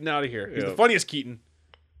this Keaton out of here. He's the Yep. funniest Keaton,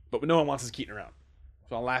 but no one wants this Keaton around.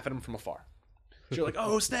 So I'll laugh at him from afar. So you're like,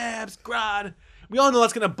 oh, snaps, Grodd. We all know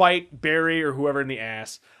that's going to bite Barry or whoever in the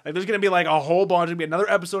ass. Like, there's going to be like a whole bunch. There's going to be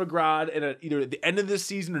another episode of Grodd at either at the end of this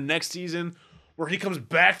season or next season where he comes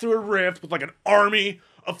back through a rift with like an army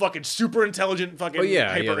of fucking super intelligent fucking Oh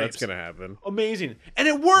yeah, hyper that's apes. gonna happen. Amazing. And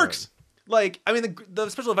it works. Like, I mean, the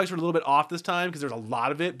special effects were a little bit off this time because there's a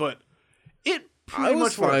lot of it, but it pretty I was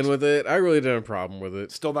much fine works. with it. I really didn't have a problem with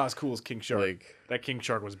it. Still not as cool as King Shark. Like, that King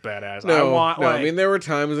Shark was badass. no, I I mean there were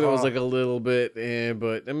times when it was Oh. like a little bit,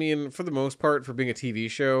 but I mean for the most part, for being a TV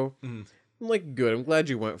show, Mm-hmm. I'm like good. I'm glad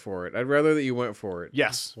you went for it. I'd rather that you went for it.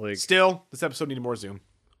 yes. Like- Still, this episode needed more Zoom.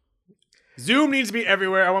 Zoom needs to be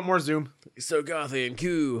everywhere. I want more Zoom. So gothy and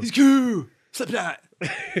cool. He's cool. Slipknot.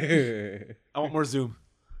 I want more Zoom.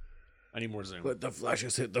 I need more Zoom. Let the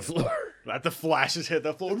flashes hit the floor. Let the flashes hit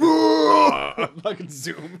the floor. Fucking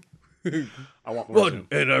Zoom. I want more One, Zoom.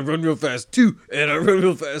 and I run real fast. Two, and I run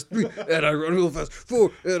real fast. Three, and I run real fast.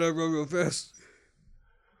 Four, and I run real fast.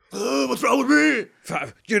 What's wrong with me?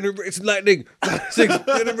 5, generates lightning. 6,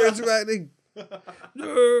 generates lightning.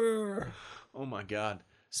 Oh my god.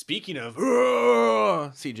 Speaking of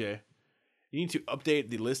CJ, you need to update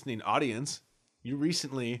the listening audience. You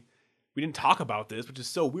recently, we didn't talk about this, which is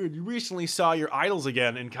so weird. You recently saw your idols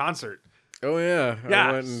again in concert. Oh yeah, Yeah.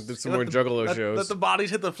 I went and did some Let more the- Juggalo let- shows. Let the bodies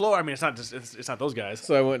hit the floor. I mean, it's not just it's not those guys.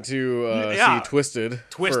 So I went to Yeah. see Twisted,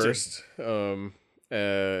 Twisted. first, and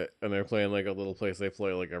they're playing like a little place they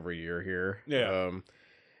play like every year here. Yeah.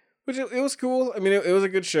 Which it was cool. I mean, it was a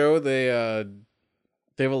good show. They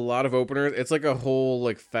have a lot of openers. It's like a whole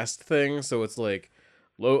like fest thing. So it's like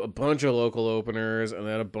a bunch of local openers and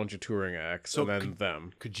then a bunch of touring acts So and then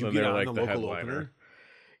them. Could you Then get they're, on like, the the local headliner. opener?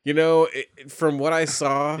 You know, from what I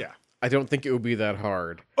saw, Yeah. I don't think it would be that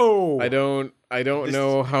hard. Oh, I don't This-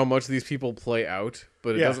 know how much these people play out,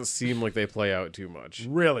 but it Yeah. doesn't seem like they play out too much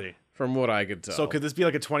Really? from what I could tell. So could this be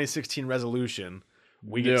like a 2016 resolution?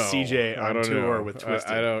 We get No, CJ I on don't tour know. with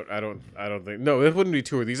Twisted. I don't think. No, it wouldn't be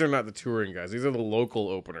tour. These are not the touring guys. These are the local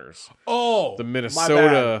openers. Oh, The my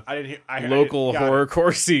Minnesota bad. I didn't hear. I Local got it.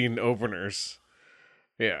 horrorcore scene openers.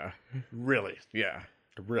 Yeah. Really, Yeah.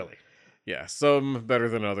 really. Yeah. Some better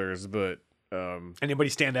than others, but Anybody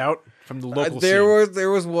stand out from the local there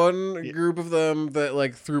scene? was one group of them that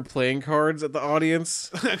like threw playing cards at the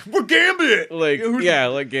audience. We're Gambit. Like Who's- yeah,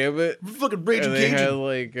 like Gambit. Fucking Raging And they Cajun. had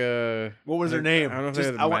like What was their like, name? I don't know if Just-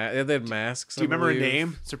 they I had, want- they had masks. Do you I remember a believe.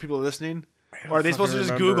 name? So people are listening, don't or are they supposed to fucking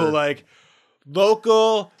just remember. Google like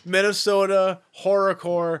local Minnesota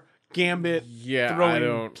horrorcore Gambit? Yeah, throwing I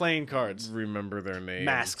don't playing cards. remember their name.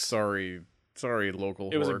 Masks. Sorry,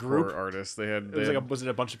 local It was a horror group? artists. They It was like was it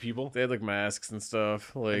a bunch of people? they had like masks and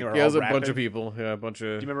stuff. Like they were yeah, it was all a bunch rapping? of people. Yeah, a bunch of.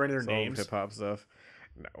 Do you remember any of their names? Hip hop stuff.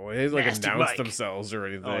 No, they didn't like Nasty announce Mike. themselves or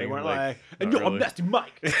anything. Oh, they weren't like, and not yo, I'm really. Nasty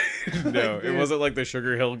Mike. No, it wasn't like the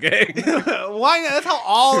Sugar Hill Gang. Why? That's how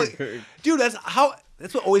all, dude. That's how.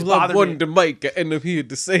 That's what always Love bothered one me. to Mike and I'm here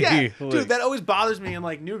to say. Yeah, like, dude, that always bothers me in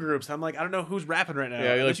like new groups. I'm like, I don't know who's rapping right now. yeah,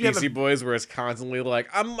 like Unless you have DC Boys, where it's constantly like,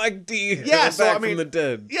 I'm Mike D. and Yeah, I'm so, back I mean, from the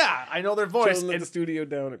dead. yeah, I know their voice. Chilling at And, the studio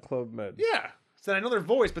down at Club Med. yeah, so I know their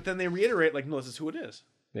voice, but then they reiterate like, no, this is who it is.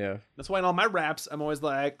 Yeah. That's why in all my raps, I'm always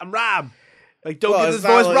like, I'm Rob. Like, don't Well, get it's this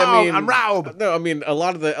not voice like- wrong. I mean, I'm Rob. No, I mean a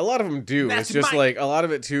lot of them do. It's Nasty just Mike. like a lot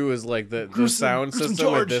of it too is like the Gruesome- sound Gruesome system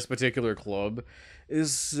at George. this particular club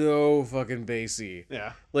is so fucking bassy.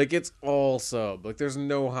 Yeah. Like it's all sub. Like there's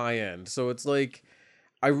no high end. So it's like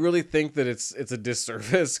I really think that it's a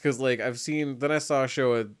disservice because like I saw a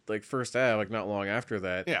show at like First Ave like not long after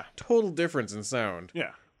that. Yeah. Total difference in sound.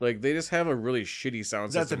 Yeah. Like they just have a really shitty sound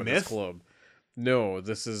Is that system the at this Myth? club. No,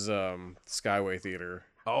 this is Skyway Theater.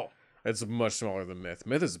 Oh. It's much smaller than Myth.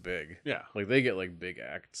 Myth is big. Yeah. Like they get like big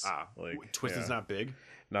acts. Ah. Like Twisted's yeah. not big.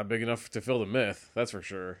 Not big enough to fill the Myth. That's for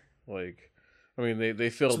sure. Like, I mean they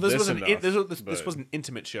filled So this was enough, this but- was an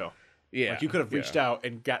intimate show. yeah. Like you could have reached out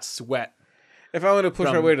and got sweat. If I want to push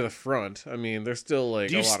my from- way to the front, I mean, there's still like.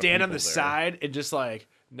 Do you a lot of stand on the people there. side and just like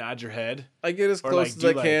nod your head? I get as Or, close like, as do I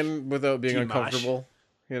you, like- can without being do you mosh? uncomfortable.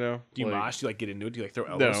 You know. Do you like, mosh? Do you like get into it? Do you like throw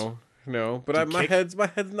elbows? No. But Do you my kick? head's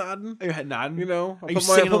nodding. Are your head nodding? You know. I Are you put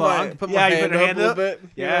singing along? put Yeah, my you put hand your up hand a little up? bit.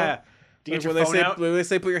 you Yeah. know? Do you Like get your when phone they say out? when they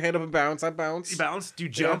say put your hand up and bounce, I bounce. You bounce? Do you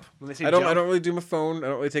jump? When they say I don't jump? really do my phone. I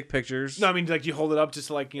don't really take pictures. No, I mean, like, do you hold it up just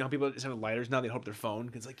to, like, you know, how people just have lighters now? They hold up their phone.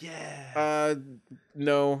 It's like, yeah.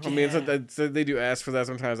 No. I mean, Yeah. they do ask for that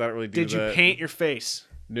sometimes. I don't really do Did you that. paint your face?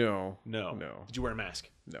 No. No. No. Did you wear a mask?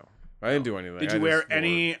 No. I didn't do anything. Did I you wear just wore-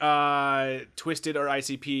 any Twisted or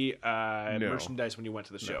ICP No. merchandise when you went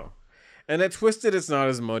to the show? No. And at Twisted, it's not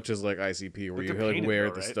as much as like ICP, where But you they're like painted wear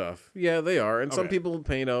though, the right? stuff. Yeah, they are, and some Okay. people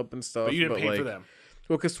paint up and stuff. But you didn't pay like, for them.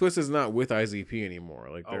 Well, because Twisted's not with ICP anymore.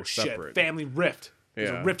 Like they're Oh shit! separate. Family rift. There's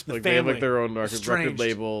Yeah, a rift in the like family. they have like their own record Estranged.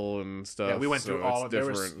 label and stuff. Yeah, we went so through all it's of there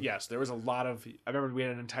different. was there was a lot of. I remember we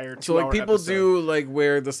had an entire 2 So like hour people episode. do like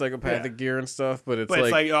wear the psychopathic Yeah. gear and stuff, but it's But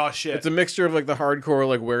it's like, oh shit. it's a mixture of like the hardcore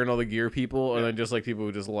like wearing all the gear people, and then just like people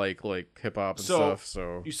who just like hip hop and So, stuff.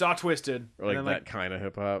 So you saw Twisted, or like and that then kind of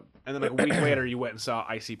hip hop. and then like a week later you went and saw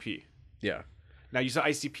ICP. Yeah, Now you saw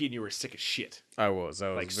ICP and you were sick as shit, I was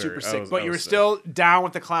like very, super I sick. was- But I you were was sick. still down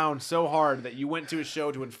with the clown so hard that you went to a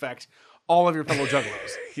show to infect all of your fellow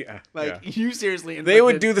juggalos. yeah, Like yeah. you seriously, They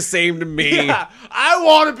would infected- do the same to me. Yeah, I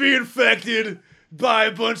want to be infected by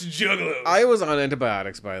a bunch of juggalos. I was on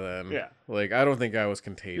antibiotics by then. Yeah. Like I don't think I was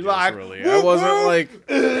contagious like, really. "Whoop, I wasn't whoop." like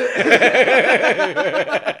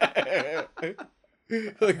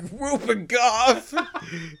like whooping cough.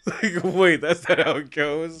 Like wait, that's not how it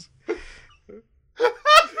goes.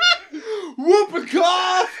 Whoop and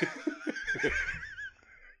cough.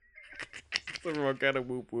 Some wrong kind of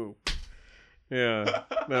whoop whoop. Yeah.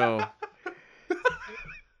 No.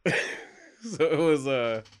 So it was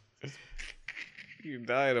you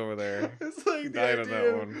died over there. It's like You the died on that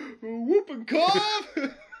idea of one. Whoop and cough.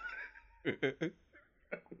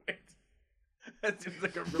 That seems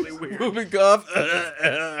like a really weird. Whooping cough.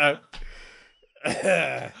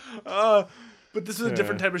 But this was a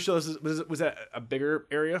different type of show. Was that a bigger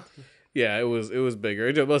area? Yeah, it was bigger.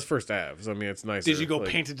 It was First Ave. So I mean it's nicer. Did you go like,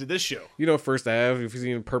 painted to this show? You know First Ave, if you've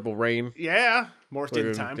seen Purple Rain. Yeah, more stayed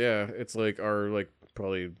in Fucking- time. Yeah, it's like our like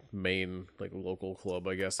probably main like local club,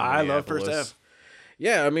 I guess. in I love First Minneapolis. Ave.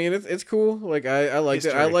 Yeah, I mean it's cool. Like I liked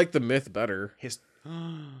it. I History. like the Myth better.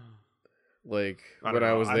 Like I don't when I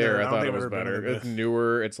know. was I there, never- I I don't thought think it I've was ever been to better. the It's Myth.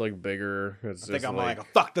 newer. It's like bigger. It's I think just I'm like like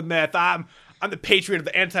fuck the myth. I'm the patriot of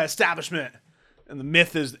the anti-establishment, and the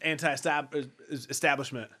myth is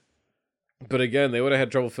anti-establishment. But again, they would have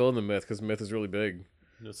had trouble filling the Myth because Myth is really big.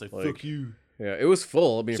 It's like Like- fuck you. Yeah, it was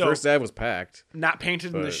full. I mean, So- First Ave was packed. Not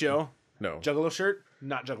painted in the But- show. No, Juggalo shirt,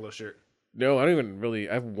 not Juggalo shirt. no, I don't even really.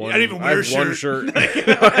 I have one. I don't even I wear have a one shirt. shirt.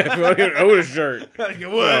 I don't even own a shirt. Like,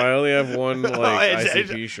 No, what? I only have one like I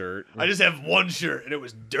ICP shirt. I just have one shirt, and it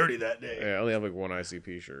was dirty that day. Yeah, I only have like one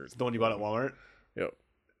ICP shirt. The one you bought at Walmart Yep.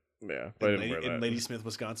 Yeah, but I didn't wear that. in Ladysmith,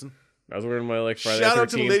 Wisconsin. I was wearing my like Friday Shout the out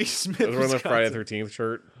to 13th. Ladysmith, I was wearing the Friday the Wisconsin. 13th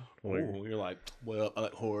shirt. Like, Oh, you're like, well, I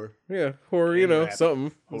like horror, yeah, horror, you And know, rap.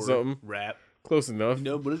 something, horror, something rap. close enough.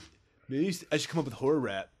 No, but maybe I should come up with horror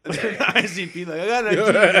rap. And then ICP like, I got an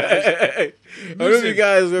idea. Guys. I don't know if you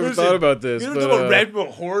guys have ever Listen, thought about this, You know, but about rap about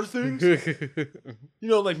horror things. You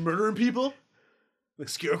know, like murdering people, like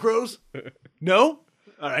scarecrows. No,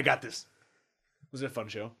 all right, I got this. Was it a fun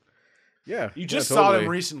show? yeah, You just yeah, saw totally.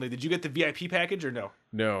 them recently. Did you get the VIP package or no?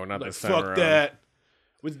 No, not Like, this time fuck around. that.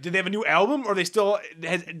 Did they have a new album, or they still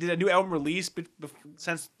did a new album release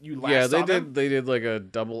since you last Yeah, saw they did. them? They did like a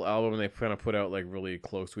double album, and they kind of put out like really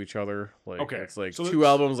close to each other. Like Okay, it's like so two it's-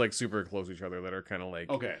 albums like super close to each other that are kind of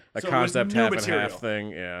like Okay, a so it was concept new half material. and half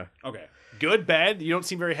thing. Yeah. Okay, good, bad. You don't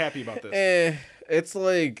seem very happy about this. It's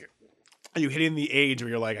like Are you hitting the age where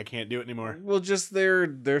you're like, I can't do it anymore? well, just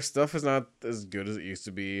their stuff is not as good as it used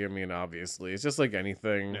to be. I mean, obviously, it's just like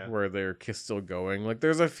anything Yeah. where they're still going. Like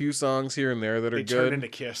there's a few songs here and there that are They good. turn into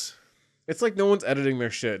Kiss. It's like no one's editing their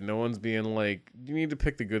shit. No one's being like, you need to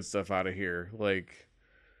pick the good stuff out of here. Like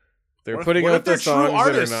they're What if- putting what out if they're the true songs that are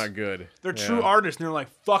artists? not good. They're Yeah. true artists, and they're like,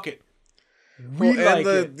 fuck it. We Well, like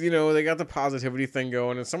and it. you know, they got the positivity thing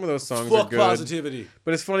going, and some of those songs are Fuck good. positivity.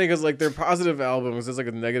 But it's funny because like their positive albums, there's like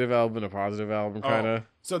a negative album and a positive album, kind of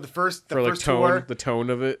So the first for like first tone, tour, the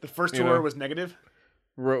tone of it. the first you tour know? was negative.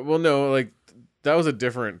 Well, no, like that was a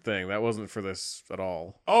different thing. That wasn't for this at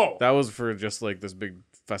all. Oh, That was for just like this big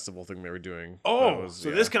festival thing they were doing. oh. That was, So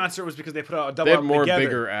yeah. this concert was because they put out a double they had album more together.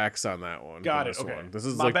 bigger acts on that one. Got than it. This Okay. one. This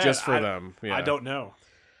is My like bad. just for I- them. Yeah. I don't know.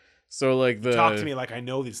 So like the Talk to me like I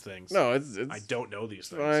know these things. No, it's I don't know these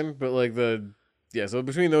things. fine, but like so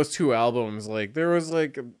between those two albums, like there was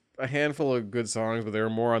like a handful of good songs, but they were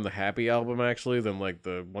more on the happy album actually than like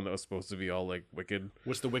the one that was supposed to be all like wicked.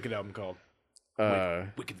 What's the Wicked album called?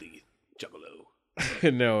 Wickedly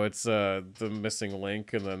Juggalo. No, it's the Missing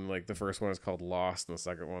Link, and then like the first one is called Lost, and the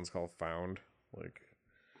second one's called Found. Like,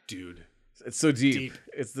 Dude. it's so deep. Deep.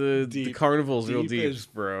 It's the Deep. carnival's real Deep deep, is-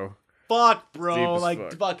 bro. Fuck, Deep bro. as Like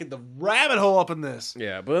fuck. fucking the rabbit hole up in this.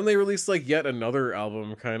 Yeah, but then they released like yet another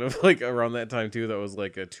album, kind of like around that time too. That was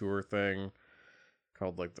like a tour thing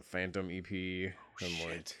called like the Phantom EP, and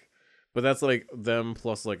like. But that's like them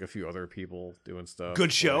plus like a few other people doing stuff.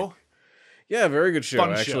 Good show. Like, yeah, very good show.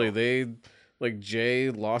 Fun Actually, show. they like Jay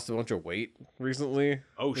lost a bunch of weight recently.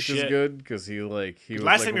 Oh, which shit. is good because he was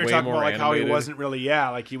Last like, time you were way talking more about like how he animated. wasn't really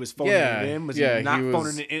like he was phoning Yeah, it in. Was yeah, he not he was-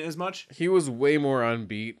 phoning it in as much? He was way more on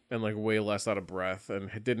beat and like way less out of breath,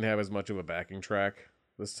 and didn't have as much of a backing track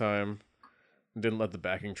this time. Didn't let the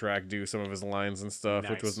backing track do some of his lines and stuff,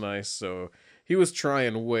 which was nice. So he was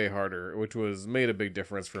trying way harder, which was made a big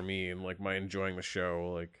difference for me and like my enjoying the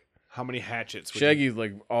show. Like How many hatchets? would Shaggy,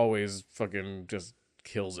 like always, fucking just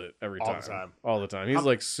kills it every All time. the time. All the time. He's How-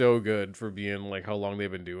 like so good for being like how long they've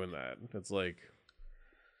been doing that. It's like,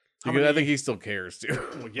 How I many- think he still cares too.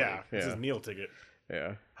 Well, yeah, Like, this yeah, is Neil ticket.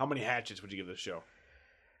 yeah. How many hatchets would you give this show?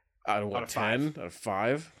 Out of what? Out of five. 10? Out of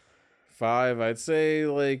 5? 5. I'd say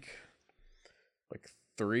like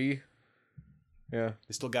 3. Yeah.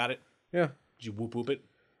 You still got it? Yeah. Did you whoop it?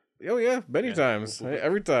 Oh yeah, many Yeah. times. Whoop, whoop.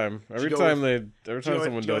 Every time. Every go time with- every time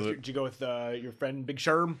someone does it. Did you go with your friend Big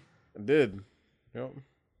Sherm? I did. Yep.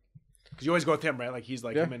 Because you always go with him, right? Like he's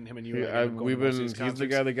like Yeah. him and you. Yeah, like, end up going to most of these he's the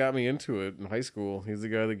concerts. guy that got me into it in high school. He's the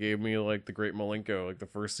guy that gave me like the Great Malenko, like the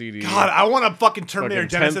first CD. God, I want to fucking Terminator Fucking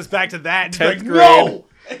Genesis back to that. And just 10th like, grade. no!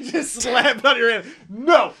 And just slap it on your hand.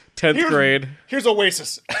 No! 10th Here's- grade. Here's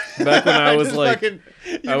Oasis. Back when I was Just like- fucking,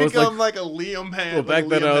 you I was become like a Liam head. Well, back like a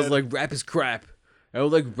then Liam I was head. like, rap is crap. I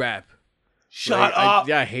would like rap. shut Like, up.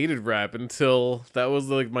 I hated rap until that was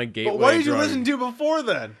like my gateway. But what did you drug. listen to before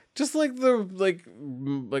then? Just like the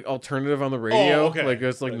like alternative on the radio. Oh, okay. Like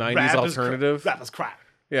it's like 90s Rap is alternative. Rap is crap.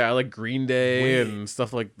 Yeah, I like Green Day Wait. and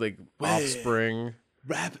stuff like Offspring.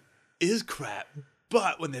 Rap is crap,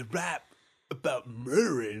 but when they rap about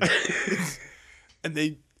murdering and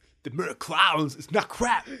they murder clowns, it's not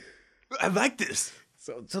crap. I like this.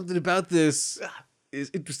 So something about this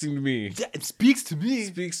is interesting to me. Yeah, it speaks to me.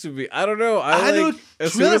 Speaks to me. I don't know. I I like know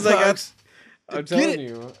as soon as I got Trailer I'm Get telling it.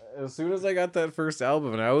 you, as soon as I got that first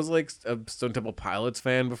album, and I was like a Stone Temple Pilots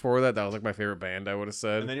fan before that. That was like my favorite band, I would have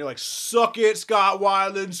said. And then you're like, suck it, Scott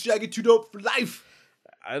Weiland, Shaggy Too Dope for life.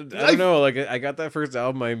 I don't know. Like I got that first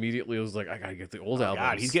album, I immediately was like, I gotta get the old albums.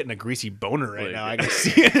 God, he's getting a greasy boner right Like- now. I can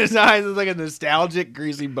see it in his eyes. It's like a nostalgic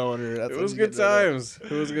greasy boner. That's It what was he's good getting right now. times.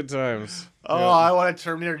 It was good times. Oh, Yeah. I want to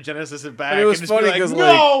Terminator Genesis it back. And it was just funny be like, 'cause,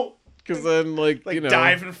 no! Because then, like you know,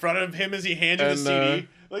 dive in front of him as he hands you the And, CD.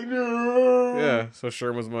 Like, no! yeah. So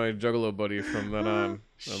Sherm was my Juggalo buddy from then on,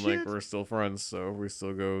 and like Shit. we're still friends. So we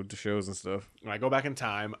still go to shows and stuff. When I go back in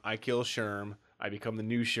time, I kill Sherm. I become the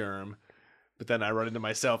new Sherm. But then I run into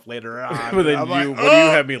myself later on. But then I'm you, like, what do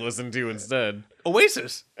you have me listen to instead?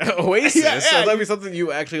 Oasis. Oasis. Yeah, So yeah, that'd be something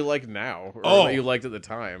you actually like now, or Oh. that you liked at the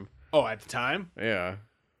time. Oh, at the time? Yeah.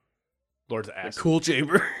 Lord's Ass. Cool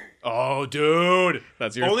Chamber. Oh, dude.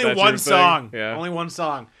 That's your Only that's one your thing? song. Yeah. Only one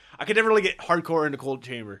song. I could never really get hardcore into Cold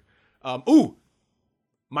Chamber. Ooh.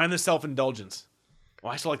 Mindless Self-Indulgence. Oh,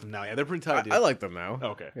 I still like them now. Yeah, they're pretty tight, dude. I like them now.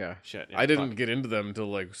 Okay. Yeah. Shit. Yeah, I didn't fuck. get into them until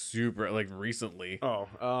like super like recently. Oh,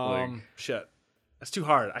 like- shit. That's too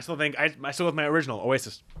hard. I still think I still with my original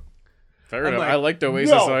Oasis. Fair I'm enough. like, I liked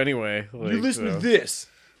Oasis no, anyway. Like, you listen so. to this.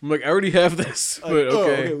 I'm like, I already have this, but Like, oh,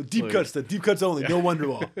 okay. well, deep Like, cuts then. Deep cuts only. No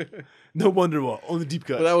Wonderwall. No Wonderwall. Only deep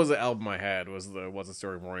cuts. But that was the album I had. Was the What's the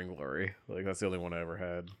Story Morning Glory? Like that's the only one I ever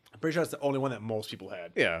had. I'm pretty sure that's the only one that most people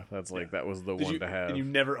had. Yeah, that's like that was the Did one you, to have. And you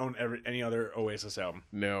never owned any other Oasis album.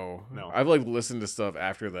 No. No. I've like listened to stuff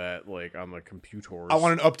after that, like on the computers. I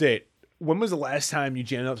want an update. When was the last time you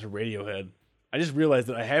jammed out to Radiohead? I just realized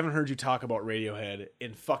that I haven't heard you talk about Radiohead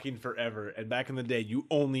in fucking forever. And back in the day, you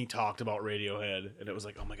only talked about Radiohead, and it was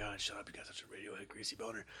like, oh my god, shut up, you got such a Radiohead greasy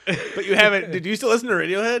boner. But you haven't. Did you still listen to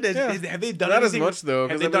Radiohead? Have they done not anything? as much though.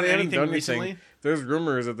 Have 'cause they I mean, done haven't anything recently? anything. There's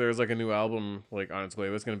rumors that there's like a new album like on its way.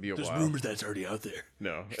 But it's gonna be a There's while. rumors that it's already out there.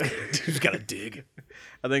 No. Dude's got to dig.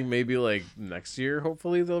 I think maybe like next year.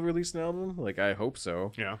 Hopefully they'll release an album. Like I hope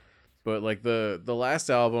so. Yeah. But like the last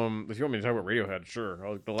album, if you want me to talk about Radiohead,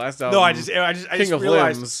 sure. The last album, No, I just King of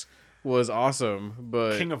realized. Limbs was awesome,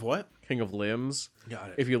 but King of what? King of Limbs. Got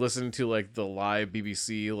it. If you listen to like the live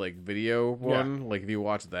BBC like video one, like if you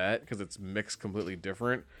watch that because it's mixed completely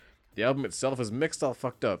different, the album itself is mixed all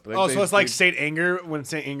fucked up. Like, Oh, they- so it's like they- Saint Anger when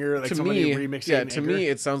Saint Anger like to somebody me, remixed yeah. Saint To Anger? me,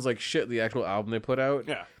 it sounds like shit. The actual album they put out,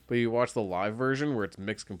 Yeah. But you watch the live version where it's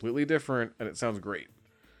mixed completely different and it sounds great.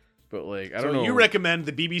 But like I So don't know. you recommend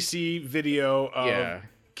the BBC video of Yeah.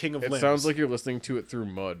 King of It Limbs? sounds like you're listening to it through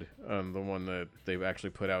Mud, the one that they've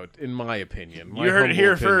actually put out, in my opinion. My you heard it humble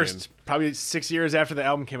here opinion. first. Probably 6 years after the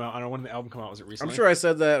album came out. I don't know when the album came out. Was it recently? I'm sure I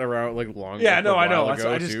said that around like long. Yeah, like, no, a I know. while That's-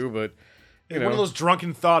 ago I just- too, but you It's know, one of those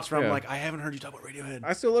drunken thoughts where I'm Yeah. like, I haven't heard you talk about Radiohead.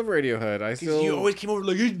 I still love Radiohead. I still You always came over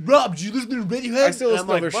like, hey, Rob, did you listen to Radiohead? I still And listen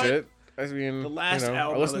to I'm other like, what? shit. I mean, The last I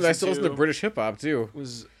album I still listen to British hip hop too.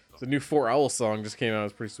 was The new Four Owls song just came out.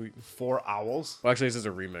 It's pretty sweet. 4 Owls. Well, actually, it's just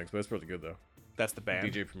a remix, but it's really good though. That's the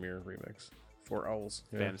band. DJ Premier remix. Four Owls.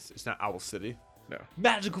 Yeah. Band. It's not Owl City. No.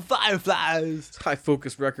 Magical Fireflies. It's High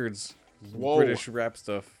Focus Records. Whoa. British rap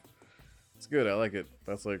stuff. It's good. I like it.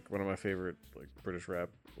 That's like one of my favorite like British rap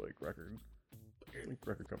like record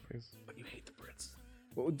companies. But you hate the Brits.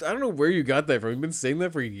 Well, I don't know where you got that from. You've been saying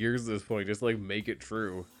that for years at this point. Just like make it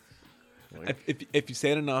true. Like, If you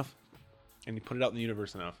say it enough, and you put it out in the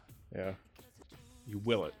universe enough, yeah. you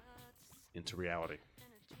will it into reality.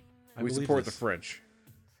 I We believe support this. the French.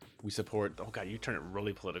 We support. Oh god, you turn it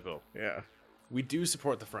really political. Yeah. We do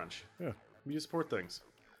support the French. Yeah. We do support things.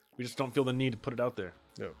 We just don't feel the need to put it out there.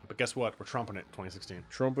 No. But guess what? We're trumping it 2016.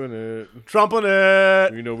 Trumping it. Trumping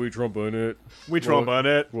it! You know we trumping it. We trumping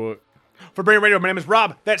it. What? For Brain Radio, my name is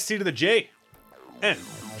Rob. That's C to the J. And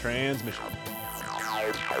transmission.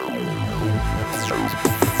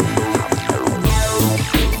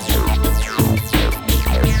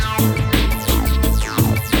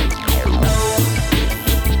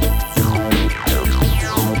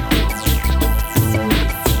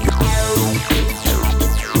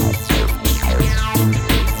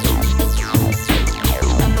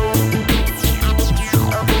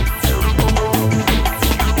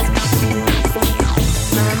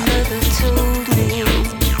 My mother told me,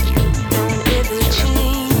 don't ever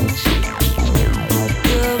change.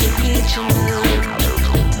 You're original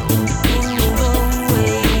in your own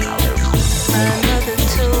way. My mother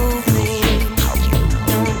told me,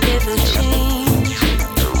 don't ever change.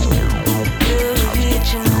 You're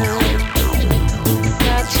original,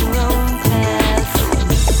 got your own path.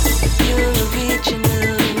 You're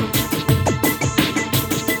original.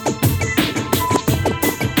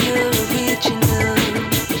 You're original.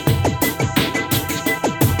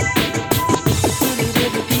 Will it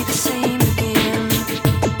ever be the same again?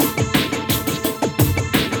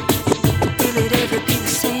 Will it ever be the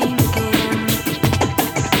same again?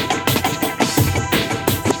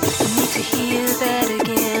 I need to hear that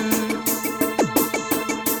again.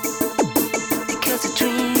 Because a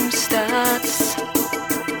dream starts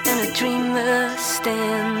and a dreamer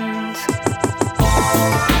stands.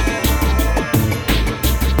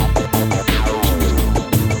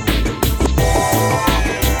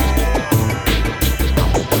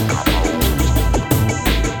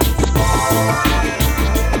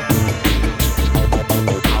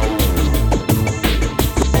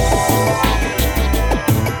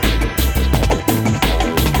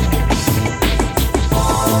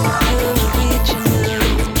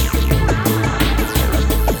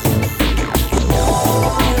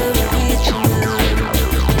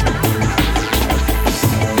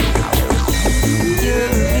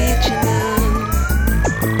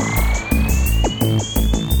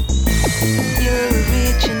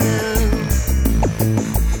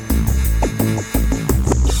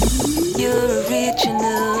 You're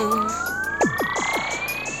original.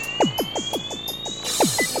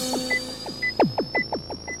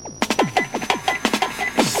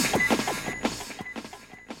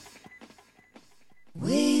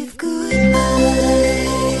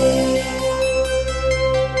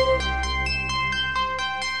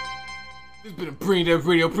 Brain Dead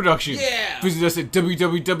Radio production. Visit us at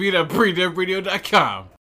www.braindeadradio.com.